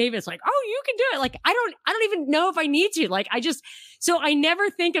maybe it's like, oh, you can do it. Like, I don't even know if I need to. Like, so I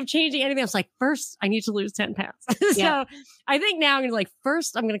never think of changing anything. I was like, first I need to lose 10 pounds. So I think now I'm going to like,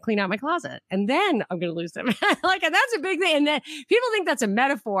 first I'm going to clean out my closet and then I'm going to lose 10 pounds. Like, and that's a big thing. And then people think that's a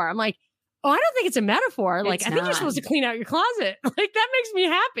metaphor. I'm like, oh, I don't think it's a metaphor. Like, I think you're supposed to clean out your closet. Like, that makes me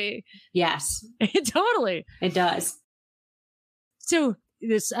happy. Yes. Totally. It does. So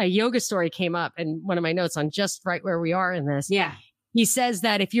this yoga story came up in one of my notes on just right where we are in this. Yeah. He says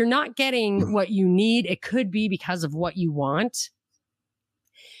that if you're not getting what you need, it could be because of what you want.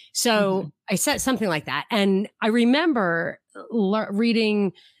 So I said something like that. And I remember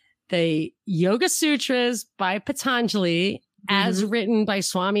reading the Yoga Sutras by Patanjali as written by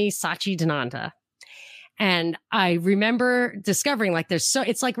Swami Satchidananda. And I remember discovering like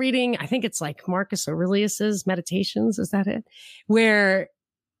it's like reading, I think it's like Marcus Aurelius's Meditations. Is that it? Where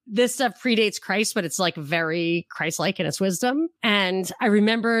this stuff predates Christ, but it's like very Christ-like in its wisdom. And I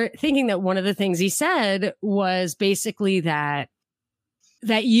remember thinking that one of the things he said was basically that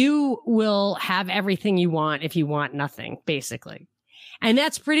you will have everything you want if you want nothing, basically. And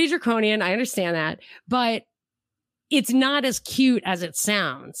that's pretty draconian. I understand that, but it's not as cute as it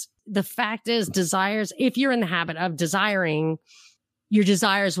sounds. The fact is, desires, if you're in the habit of desiring, your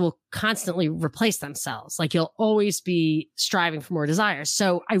desires will constantly replace themselves. Like you'll always be striving for more desires.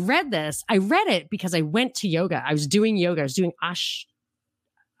 So I read this. I read it because I went to yoga. I was doing yoga. I was doing Ashtanga.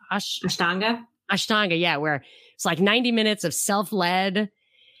 Ashtanga, yeah, where it's like 90 minutes of self-led.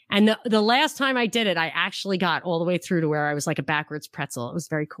 And the last time I did it, I actually got all the way through to where I was like a backwards pretzel. It was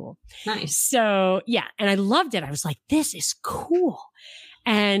very cool. Nice. So yeah, and I loved it. I was like, this is cool.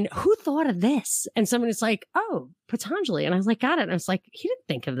 And who thought of this? And someone was like, oh, Patanjali. And I was like, got it. And I was like, he didn't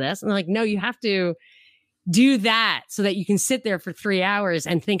think of this. And they're like, no, you have to do that so that you can sit there for 3 hours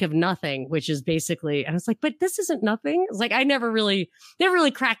and think of nothing, which is basically, and I was like, but this isn't nothing. It's like, I never really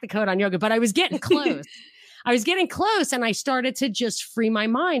cracked the code on yoga, but I was getting close. And I started to just free my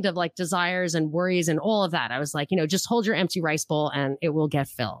mind of like desires and worries and all of that. I was like, just hold your empty rice bowl and it will get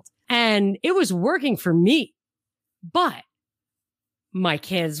filled. And it was working for me, but my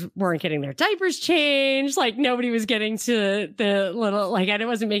kids weren't getting their diapers changed. Like nobody was getting to the little, like I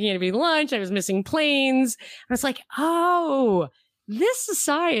wasn't making anybody lunch. I was missing planes. I was like, oh, this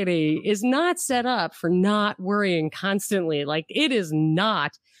society is not set up for not worrying constantly. Like it is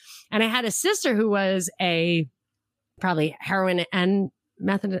not. And I had a sister who was probably heroin and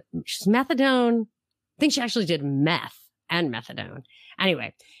methadone. I think she actually did meth and methadone.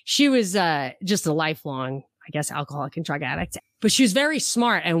 Anyway, she was just a lifelong, I guess, alcoholic and drug addict. But she was very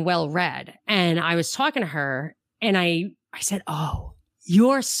smart and well-read. And I was talking to her and I said, oh,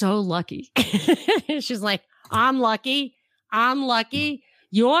 you're so lucky. She's like, I'm lucky.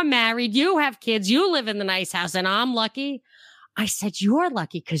 You're married. You have kids. You live in the nice house and I'm lucky. I said, you're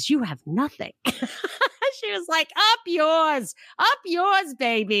lucky because you have nothing. She was like, up yours,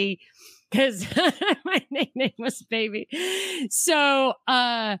 baby. Because my nickname was Baby. So,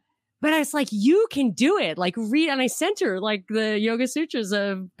 but I was like, you can do it. Like read, and I sent her like the Yoga Sutras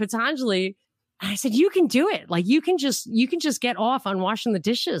of Patanjali. And I said, you can do it. Like you can just get off on washing the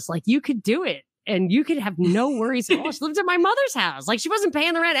dishes. Like you could do it. And you could have no worries at all. She lived at my mother's house. Like she wasn't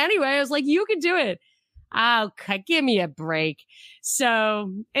paying the rent anyway. I was like, you could do it. Oh, give me a break.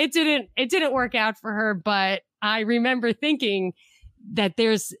 So it didn't work out for her, but I remember thinking that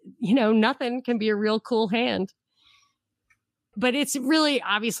there's, nothing can be a real cool hand. But it's really,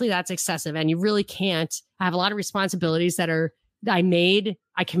 obviously that's excessive and you really can't. I have a lot of responsibilities that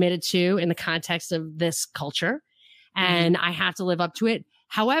I committed to in the context of this culture and I have to live up to it.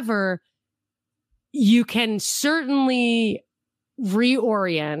 However, you can certainly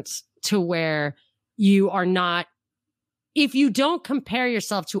reorient to where you are not, if you don't compare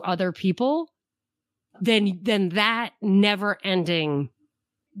yourself to other people, then that never ending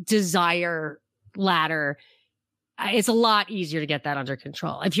desire ladder, it's a lot easier to get that under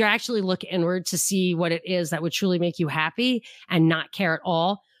control. If you actually look inward to see what it is that would truly make you happy and not care at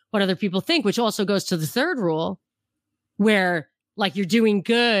all what other people think, which also goes to the third rule where like you're doing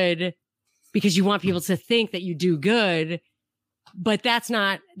good because you want people to think that you do good. But that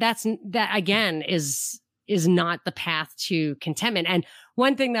again is not the path to contentment. And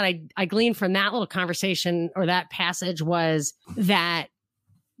one thing that I gleaned from that little conversation or that passage was that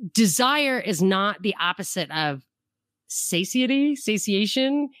desire is not the opposite of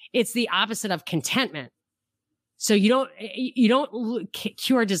satiation. It's the opposite of contentment. So you don't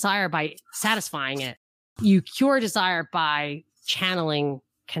cure desire by satisfying it. You cure desire by channeling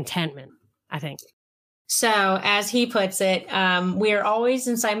contentment, I think. So, as he puts it, we are always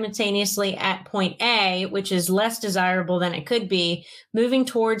and simultaneously at point A, which is less desirable than it could be, moving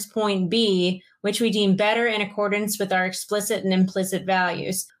towards point B, which we deem better in accordance with our explicit and implicit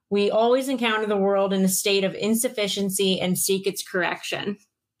values. We always encounter the world in a state of insufficiency and seek its correction.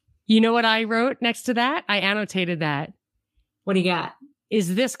 You know what I wrote next to that? I annotated that. What do you got?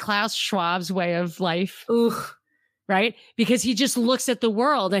 Is this Klaus Schwab's way of life? Ooh. Right? Because he just looks at the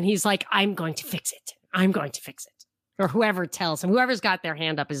world and he's like, I'm going to fix it. I'm going to fix it. Or whoever tells him, whoever's got their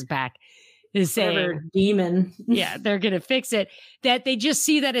hand up his back is saying, demon. Yeah, they're going to fix it. That they just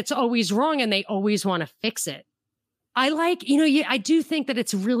see that it's always wrong and they always want to fix it. I like, I do think that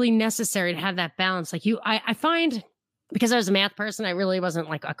it's really necessary to have that balance. Like I find, because I was a math person, I really wasn't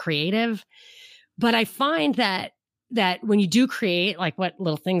like a creative, but I find that when you do create, like what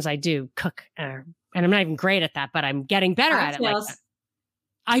little things I do, cook, and I'm not even great at that, but I'm getting better at it. Like that.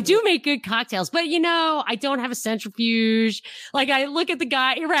 I do make good cocktails, but I don't have a centrifuge. Like I look at the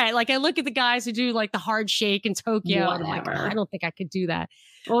guy, you're right. Like I look at the guys who do like the hard shake in Tokyo. And I'm like, I don't think I could do that.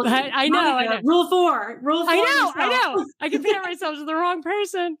 Well, but I know. Rule four. I know. I compare myself to the wrong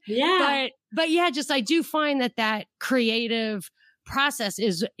person. Yeah. But yeah, just I do find that creative process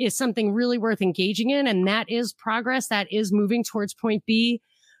is something really worth engaging in. And that is progress. That is moving towards point B.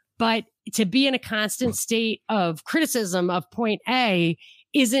 But to be in a constant state of criticism of point A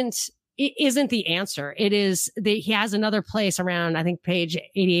isn't the answer. It is he has another place around, I think, page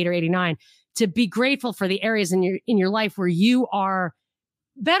 88 or 89, to be grateful for the areas in your life where you are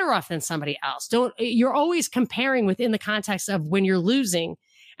better off than somebody else. You're always comparing within the context of when you're losing,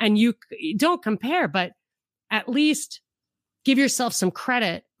 and you don't compare, but at least give yourself some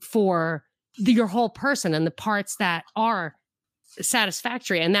credit for your whole person and the parts that are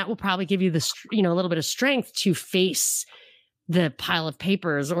satisfactory. And that will probably give you a little bit of strength to face the pile of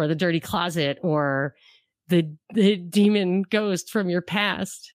papers or the dirty closet or the demon ghost from your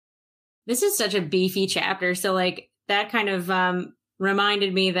past. This is such a beefy chapter. So like that kind of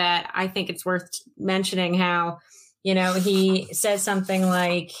reminded me that I think it's worth mentioning how, he says something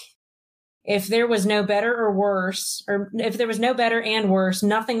like, if there was no better or worse, or if there was no better and worse,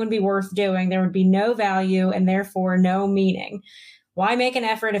 nothing would be worth doing. There would be no value and therefore no meaning. Why make an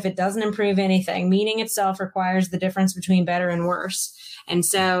effort if it doesn't improve anything? Meaning itself requires the difference between better and worse. And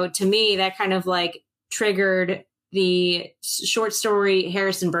so to me, that kind of like triggered the short story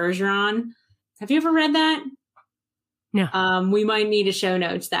Harrison Bergeron. Have you ever read that? No. We might need to show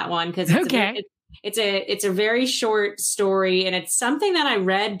notes that one because it's a very short story, and it's something that I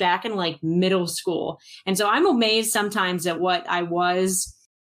read back in like middle school. And so I'm amazed sometimes at what I was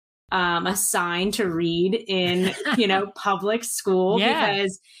assigned to read in, public school. Yeah.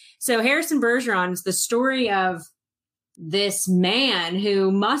 Because so Harrison Bergeron is the story of this man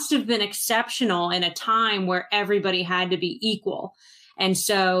who must have been exceptional in a time where everybody had to be equal. And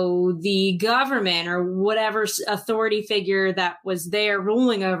so the government or whatever authority figure that was there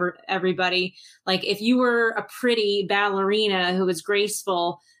ruling over everybody, like if you were a pretty ballerina who was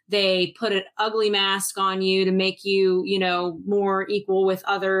graceful, they put an ugly mask on you to make you, more equal with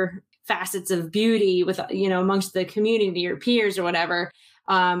other facets of beauty with, amongst the community or peers or whatever.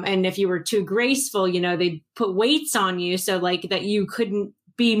 And if you were too graceful, they'd put weights on you so like that you couldn't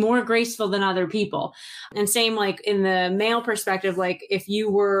be more graceful than other people. And same like in the male perspective, like if you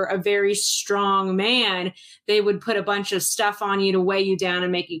were a very strong man, they would put a bunch of stuff on you to weigh you down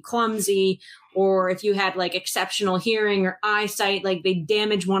and make you clumsy. Or if you had like exceptional hearing or eyesight, like they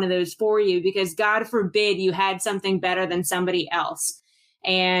damage one of those for you because God forbid you had something better than somebody else.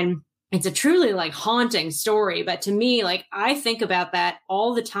 And it's a truly like haunting story. But to me, like I think about that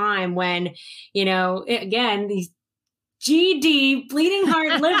all the time when, again, these GD bleeding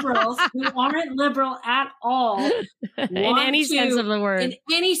heart liberals who aren't liberal at all. In any sense of the word. In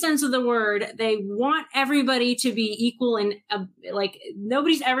any sense of the word, they want everybody to be equal in like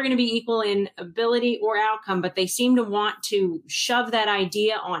nobody's ever going to be equal in ability or outcome, but they seem to want to shove that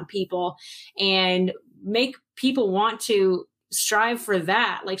idea on people and make people want to strive for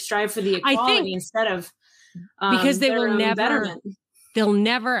that, like strive for the equality instead of because they will they'll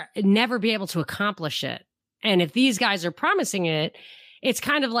never be able to accomplish it. And if these guys are promising it, it's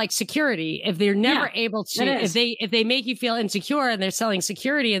kind of like security. If they're never able to, if they make you feel insecure and they're selling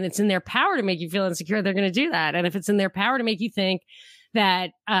security and it's in their power to make you feel insecure, they're going to do that. And if it's in their power to make you think that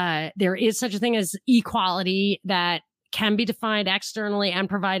there is such a thing as equality that can be defined externally and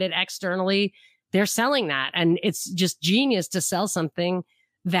provided externally, they're selling that. And it's just genius to sell something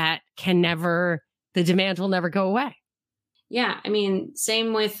that the demand will never go away. Yeah. I mean,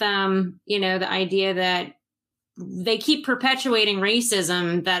 same with, the idea that they keep perpetuating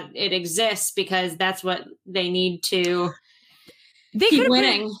racism, that it exists because that's what they need to keep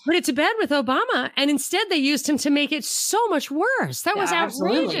winning. Put it to bed with Obama, and instead they used him to make it so much worse. That was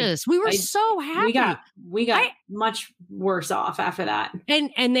outrageous. We were so happy. We got much worse off after that.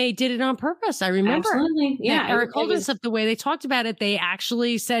 And they did it on purpose. I remember. Absolutely. Yeah. Eric Holden stuff, the way they talked about it, they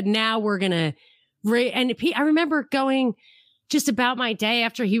actually said, now we're going to and I remember going just about my day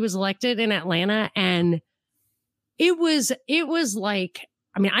after he was elected in Atlanta, and it was like,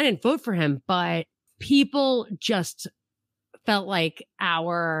 I mean, I didn't vote for him, but people just felt like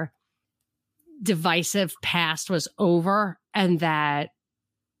our divisive past was over, and that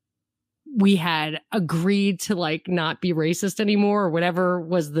we had agreed to like not be racist anymore, or whatever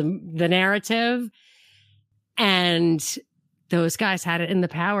was the narrative. And those guys had it in the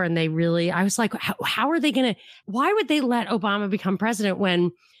power, and they really, I was like, how are they going to, why would they let Obama become president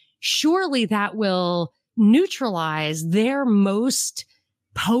when surely that will neutralize their most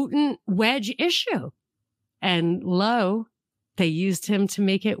potent wedge issue? And lo, they used him to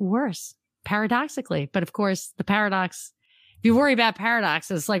make it worse, paradoxically. But of course, the paradox, if you worry about paradox,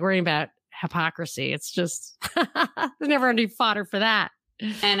 it's like worrying about hypocrisy. It's just, there's never any fodder for that.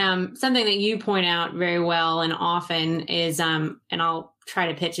 And something that you point out very well and often is, and I'll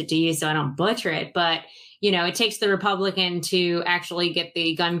try to pitch it to you so I don't butcher it, but it takes the Republican to actually get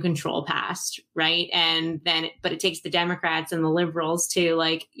the gun control passed, right? And then, but it takes the Democrats and the liberals to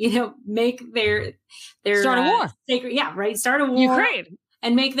make their start a war, sacred, start a war, Ukraine,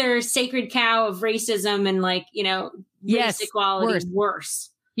 and make their sacred cow of racism and race equality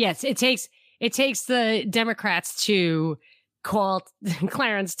worse. Yes, it takes the Democrats to call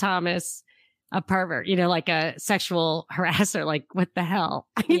Clarence Thomas a pervert, like a sexual harasser. Like, what the hell?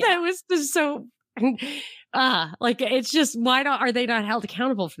 I mean, that was just so, it's just, are they not held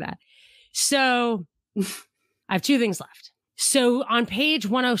accountable for that? So I have two things left. So on page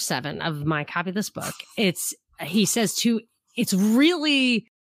 107 of my copy of this book, he says it's really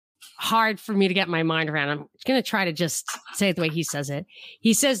hard for me to get my mind around. I'm going to try to just say it the way he says it.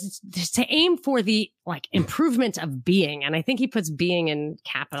 He says to aim for the improvement of being. And I think he puts being in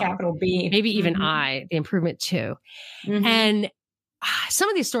capital B, maybe even I, the improvement too. Mm-hmm. And some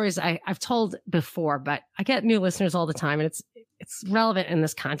of these stories I've told before, but I get new listeners all the time, and it's relevant in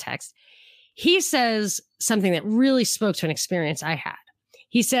this context. He says something that really spoke to an experience I had.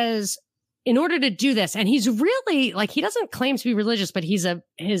 He says, in order to do this, and he's really he doesn't claim to be religious, but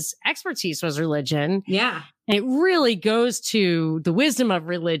his expertise was religion. Yeah. And it really goes to the wisdom of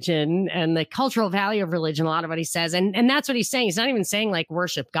religion and the cultural value of religion, a lot of what he says. And that's what he's saying. He's not even saying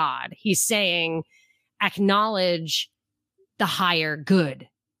worship God. He's saying acknowledge the higher good,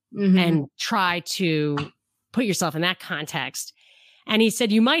 mm-hmm. and try to put yourself in that context. And he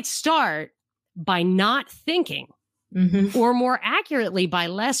said, you might start by not thinking. Mm-hmm. Or more accurately, by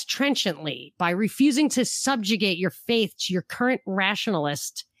less trenchantly, by refusing to subjugate your faith to your current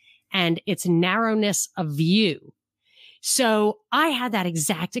rationalist and its narrowness of view. So I had that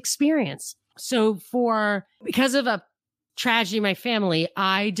exact experience. So because of a tragedy in my family,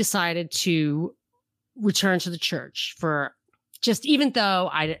 I decided to return to the church for just, even though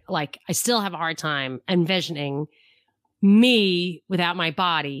I still have a hard time envisioning me without my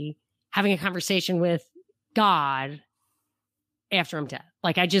body having a conversation with God after I'm dead.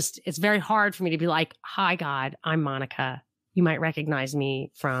 It's very hard for me to be like, hi, God, I'm Monica. You might recognize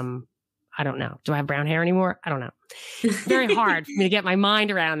me from, I don't know. Do I have brown hair anymore? I don't know. It's very hard for me to get my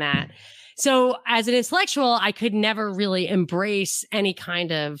mind around that. So as an intellectual, I could never really embrace any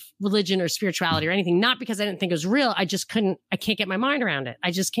kind of religion or spirituality or anything, not because I didn't think it was real. I can't get my mind around it.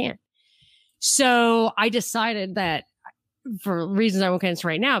 I just can't. So I decided that, for reasons I won't get into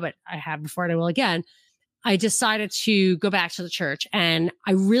right now, but I have before and I will again, I decided to go back to the church, and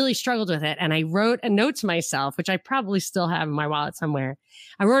I really struggled with it. And I wrote a note to myself, which I probably still have in my wallet somewhere.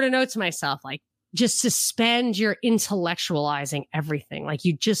 I wrote a note to myself, just suspend your intellectualizing everything.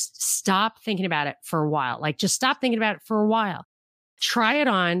 You just stop thinking about it for a while. Just stop thinking about it for a while. Try it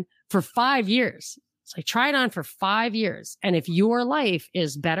on for 5 years. So try it on for 5 years. And if your life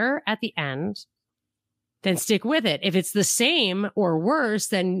is better at the end, then stick with it. If it's the same or worse,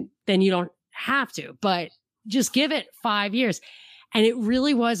 then you don't have to, but just give it 5 years. And it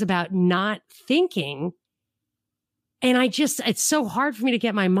really was about not thinking. And it's so hard for me to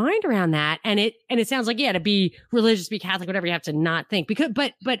get my mind around that. And it sounds like, to be religious, be Catholic, whatever, you have to not think,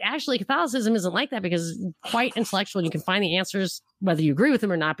 but actually Catholicism isn't like that, because it's quite intellectual and you can find the answers, whether you agree with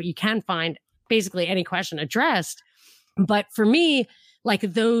them or not, but you can find basically any question addressed. But for me,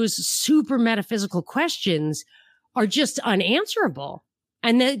 those super metaphysical questions are just unanswerable.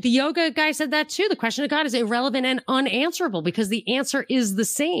 And the yoga guy said that too. The question of God is irrelevant and unanswerable because the answer is the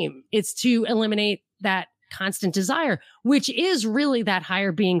same. It's to eliminate that constant desire, which is really that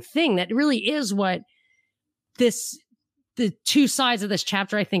higher being thing. That really is what the two sides of this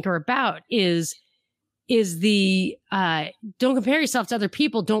chapter, I think, are about is the, don't compare yourself to other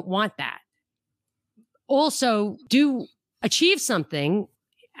people. Don't want that. Also do achieve something,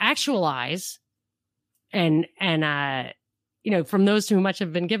 actualize and, from those to whom much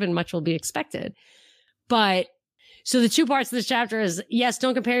have been given, much will be expected. But so the two parts of this chapter is, yes,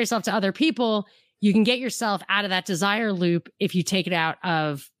 don't compare yourself to other people. You can get yourself out of that desire loop if you take it out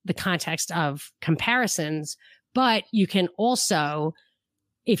of the context of comparisons. But you can also,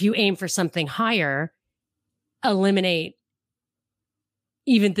 if you aim for something higher, eliminate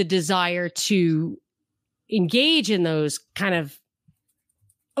even the desire to engage in those kind of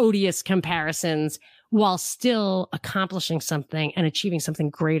odious comparisons while still accomplishing something and achieving something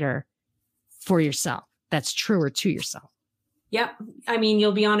greater for yourself that's truer to yourself. Yep. I mean,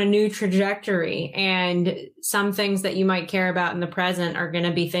 you'll be on a new trajectory, and some things that you might care about in the present are going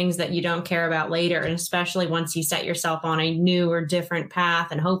to be things that you don't care about later. And especially once you set yourself on a new or different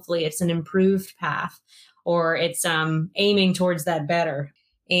path, and hopefully it's an improved path or it's aiming towards that better.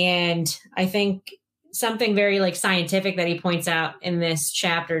 And I think something very scientific that he points out in this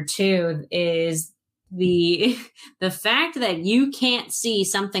chapter too is the fact that you can't see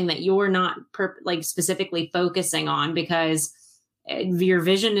something that you're not specifically focusing on because your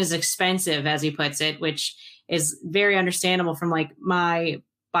vision is expensive, as he puts it, which is very understandable from my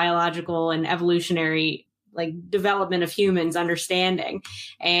biological and evolutionary development of humans understanding.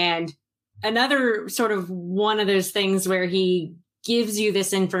 And another sort of one of those things where he gives you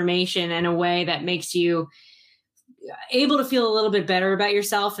this information in a way that makes you able to feel a little bit better about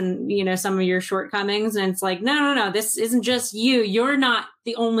yourself and, some of your shortcomings. And it's no, this isn't just you. You're not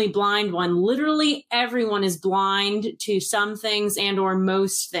the only blind one. Literally everyone is blind to some things and or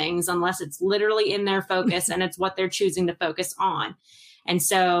most things, unless it's literally in their focus and it's what they're choosing to focus on. And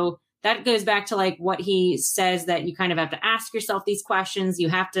so that goes back to what he says, that you kind of have to ask yourself these questions. You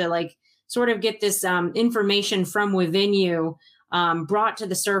have to sort of get this information from within you brought to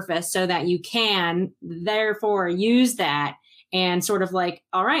the surface so that you can therefore use that and sort of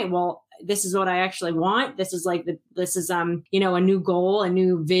all right, well, this is what I actually want. This is a new goal, a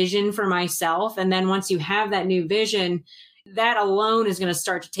new vision for myself. And then once you have that new vision, that alone is going to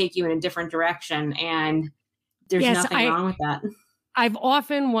start to take you in a different direction. And there's nothing wrong with that. I've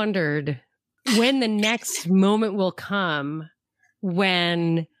often wondered when the next moment will come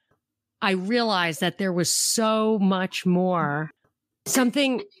when I realized that there was so much more.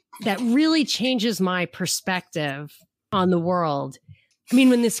 Something that really changes my perspective on the world. I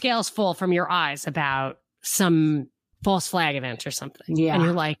mean, when the scales fall from your eyes about some false flag event or something, and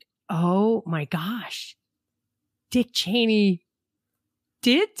you're like, oh my gosh, Dick Cheney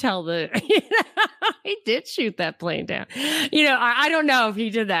did tell he did shoot that plane down. I don't know if he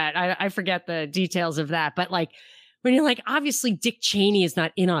did that. I forget the details of that, but when you're obviously Dick Cheney is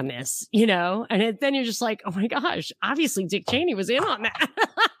not in on this, and then you're just oh my gosh, obviously Dick Cheney was in on that.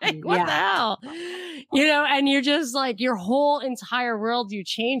 What the hell? And you're just your whole entire worldview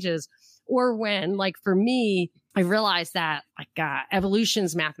changes. Or when, for me, I realized that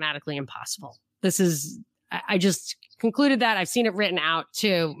evolution's mathematically impossible. I just concluded that. I've seen it written out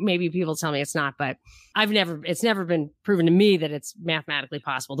too. Maybe people tell me it's not, but it's never been proven to me that it's mathematically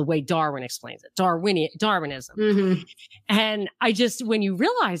possible the way Darwin explains it, Darwinism. Mm-hmm. And when you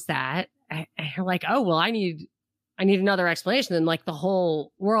realize that, you're oh, well, I need another explanation. Then the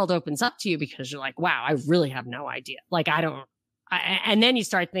whole world opens up to you because you're wow, I really have no idea. And then you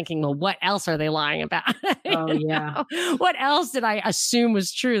start thinking, well, what else are they lying about? Oh, yeah. What else did I assume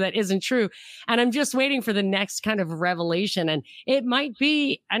was true that isn't true? And I'm just waiting for the next kind of revelation. And it might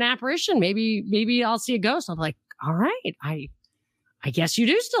be an apparition. Maybe I'll see a ghost. I'm all right, I guess you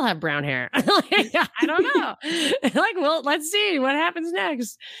do still have brown hair. I don't know. Well, let's see what happens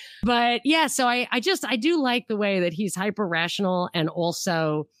next. But yeah, so I do like the way that he's hyper rational and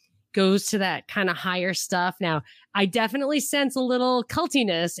also goes to that kind of higher stuff. Now, I definitely sense a little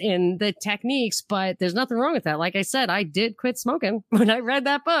cultiness in the techniques, but there's nothing wrong with that. Like I said, I did quit smoking when I read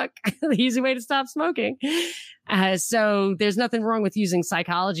that book, The Easy Way to Stop Smoking. So there's nothing wrong with using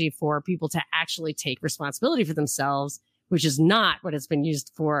psychology for people to actually take responsibility for themselves, which is not what it's been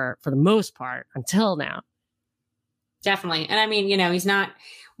used for the most part until now. Definitely. And I mean, he's not,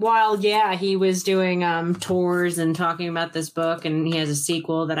 while, he was doing tours and talking about this book, and he has a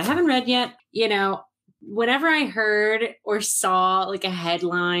sequel that I haven't read yet, whenever I heard or saw like a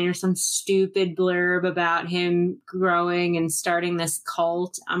headline or some stupid blurb about him growing and starting this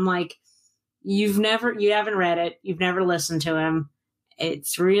cult, I'm like, you haven't read it. You've never listened to him.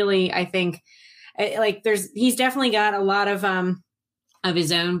 It's really, I think, like he's definitely got a lot of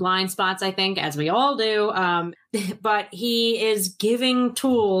his own blind spots, I think, as we all do. But he is giving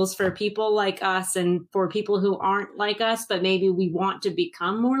tools for people like us and for people who aren't like us, but maybe we want to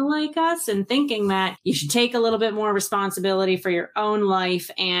become more like us, and thinking that you should take a little bit more responsibility for your own life.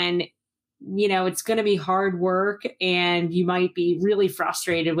 And, you know, it's going to be hard work and you might be really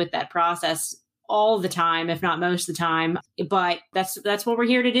frustrated with that process all the time, if not most of the time. But that's what we're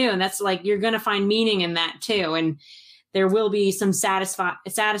here to do. And that's like, you're going to find meaning in that too. And there will be some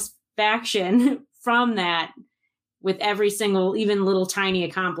satisfaction from that with every single, even little tiny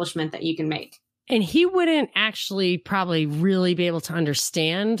accomplishment that you can make. And he wouldn't actually probably really be able to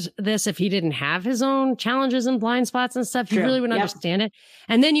understand this if he didn't have his own challenges and blind spots and stuff. He really wouldn't understand it.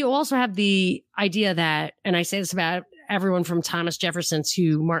 And then you also have the idea that, and I say this about everyone from Thomas Jefferson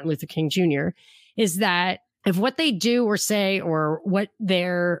to Martin Luther King Jr., is that if what they do or say or what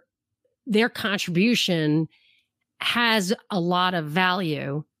their contribution has a lot of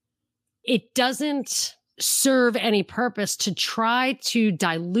value, it doesn't serve any purpose to try to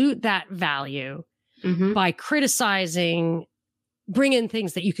dilute that value by bring in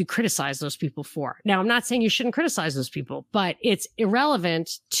things that you could criticize those people for. Now, I'm not saying you shouldn't criticize those people, but it's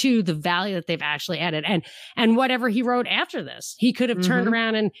irrelevant to the value that they've actually added. And whatever he wrote after this, he could have turned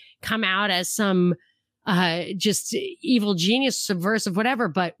around and come out as some just evil genius, subversive, whatever,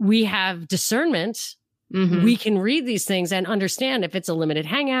 but we have discernment. We can read these things and understand if it's a limited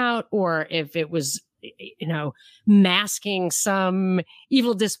hangout or if it was, you know, masking some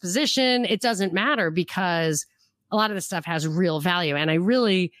evil disposition. It doesn't matter because a lot of this stuff has real value. And I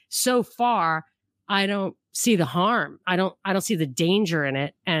really, so far, I don't see the harm. I don't see the danger in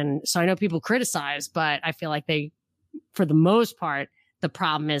it. And so I know people criticize, but I feel like for the most part, the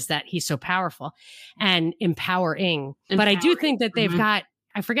problem is that he's so powerful and empowering. But I do think that they've got,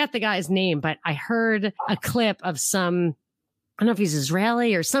 I forget the guy's name, but I heard a clip of some, I don't know if he's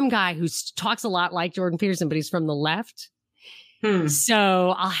Israeli or some guy who talks a lot like Jordan Peterson, but he's from the left.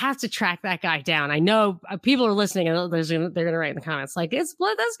 So I'll have to track that guy down. I know people are listening and they're going to write in the comments like, it's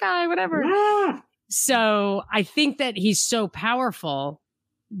this guy, whatever. Yeah. So I think that he's so powerful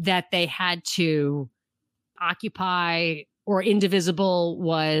that they had to occupy, or indivisible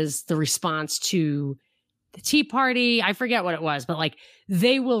was the response to the Tea Party. I forget what it was, but like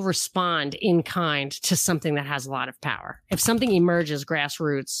they will respond in kind to something that has a lot of power. If something emerges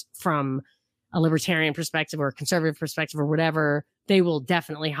grassroots from a libertarian perspective or a conservative perspective or whatever, they will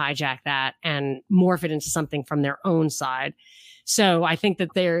definitely hijack that and morph it into something from their own side. So I think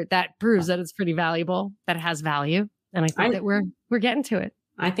that that proves that it's pretty valuable, that it has value. And I think that we're getting to it.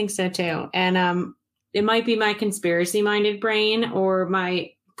 I think so too. And it might be my conspiracy minded brain or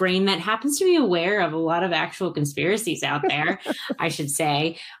my brain that happens to be aware of a lot of actual conspiracies out there, I should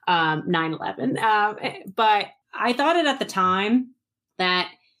say, 9/11. But I thought it at the time that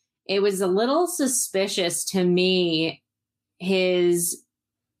it was a little suspicious to me, his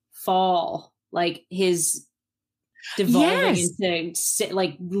fall, like his devolving into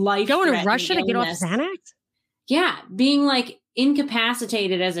like life. Going to Russia to get off Xanax? Yeah, being like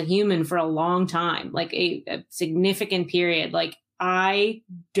incapacitated as a human for a long time, like a significant period. Like I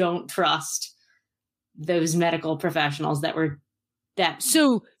don't trust those medical professionals that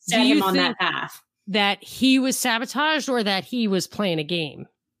set him on that path. That he was sabotaged or that he was playing a game?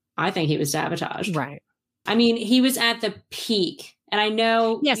 I think he was sabotaged. Right. I mean, he was at the peak. And I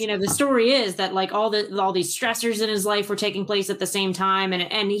know, you know, the story is that like all these stressors in his life were taking place at the same time.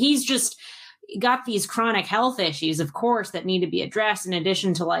 And he's just got these chronic health issues, of course, that need to be addressed in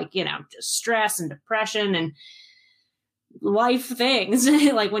addition to like, you know, just stress and depression and life things,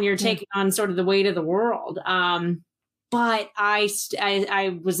 like when you're taking on sort of the weight of the world. But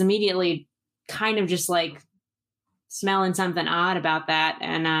I was immediately kind of just like smelling something odd about that.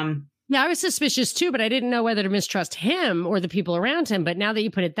 And yeah, I was suspicious too, but I didn't know whether to mistrust him or the people around him. But now that you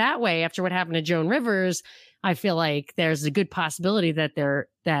put it that way, after what happened to Joan Rivers, I feel like there's a good possibility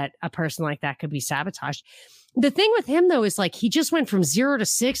that a person like that could be sabotaged. The thing with him though is like he just went from 0 to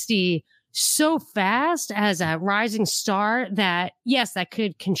 60 so fast as a rising star that yes, that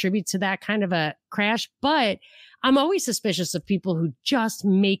could contribute to that kind of a crash. But I'm always suspicious of people who just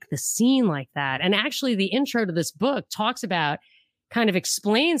make the scene like that. And actually the intro to this book talks about, kind of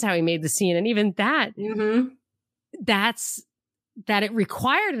explains how he made the scene. And even that, that it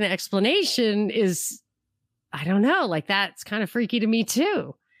required an explanation is, I don't know, like that's kind of freaky to me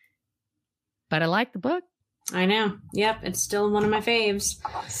too. but I like the book. I know. Yep. It's still one of my faves.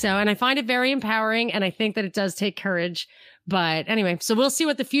 So, and I find it very empowering, and I think that it does take courage. But anyway, so we'll see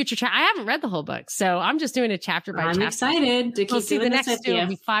what the future I haven't read the whole book, so I'm just doing it chapter by chapter. I'm excited to keep we'll see doing the this next with two you. will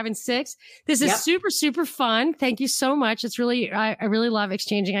be 5 and 6. This is super, super fun. Thank you so much. It's really, I really love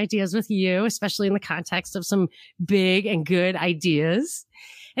exchanging ideas with you, especially in the context of some big and good ideas.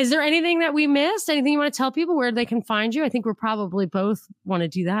 Is there anything that we missed? Anything you want to tell people where they can find you? I think we're probably both want to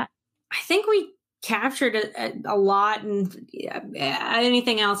do that. I think we captured a lot, and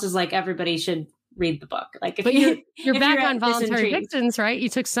anything else is like everybody should read the book. Like, if you're back on voluntary Vixens, right? You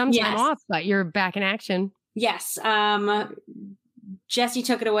took some time off, but you're back in action. Yes. Jesse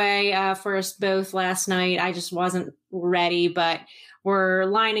took it away for us both last night. I just wasn't ready, but we're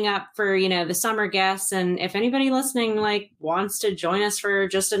lining up for, the summer guests. And if anybody listening wants to join us for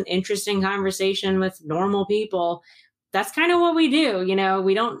just an interesting conversation with normal people, that's kind of what we do.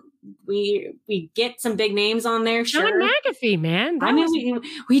 We get some big names on there. Sure. John McAfee, man.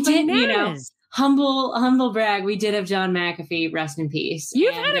 We did, humble brag. We did have John McAfee, rest in peace.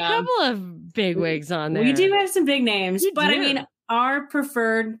 You've had a couple of big wigs on there. We do have some big names, I mean, our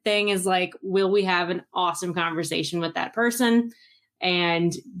preferred thing is will we have an awesome conversation with that person?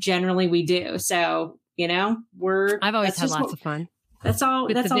 And generally we do. So, I've always had lots of fun. That's all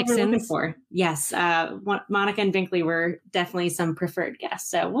we're looking for. Yes. Monica and Binkley were definitely some preferred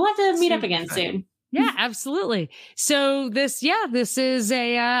guests. So we'll have to meet up again soon. Yeah, absolutely. So this is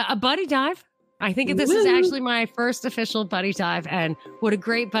a buddy dive. I think this is actually my first official buddy dive, and what a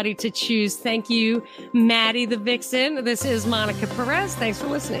great buddy to choose. Thank you, Maddie the Vixen. This is Monica Perez. Thanks for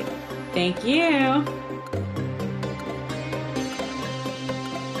listening. Thank you.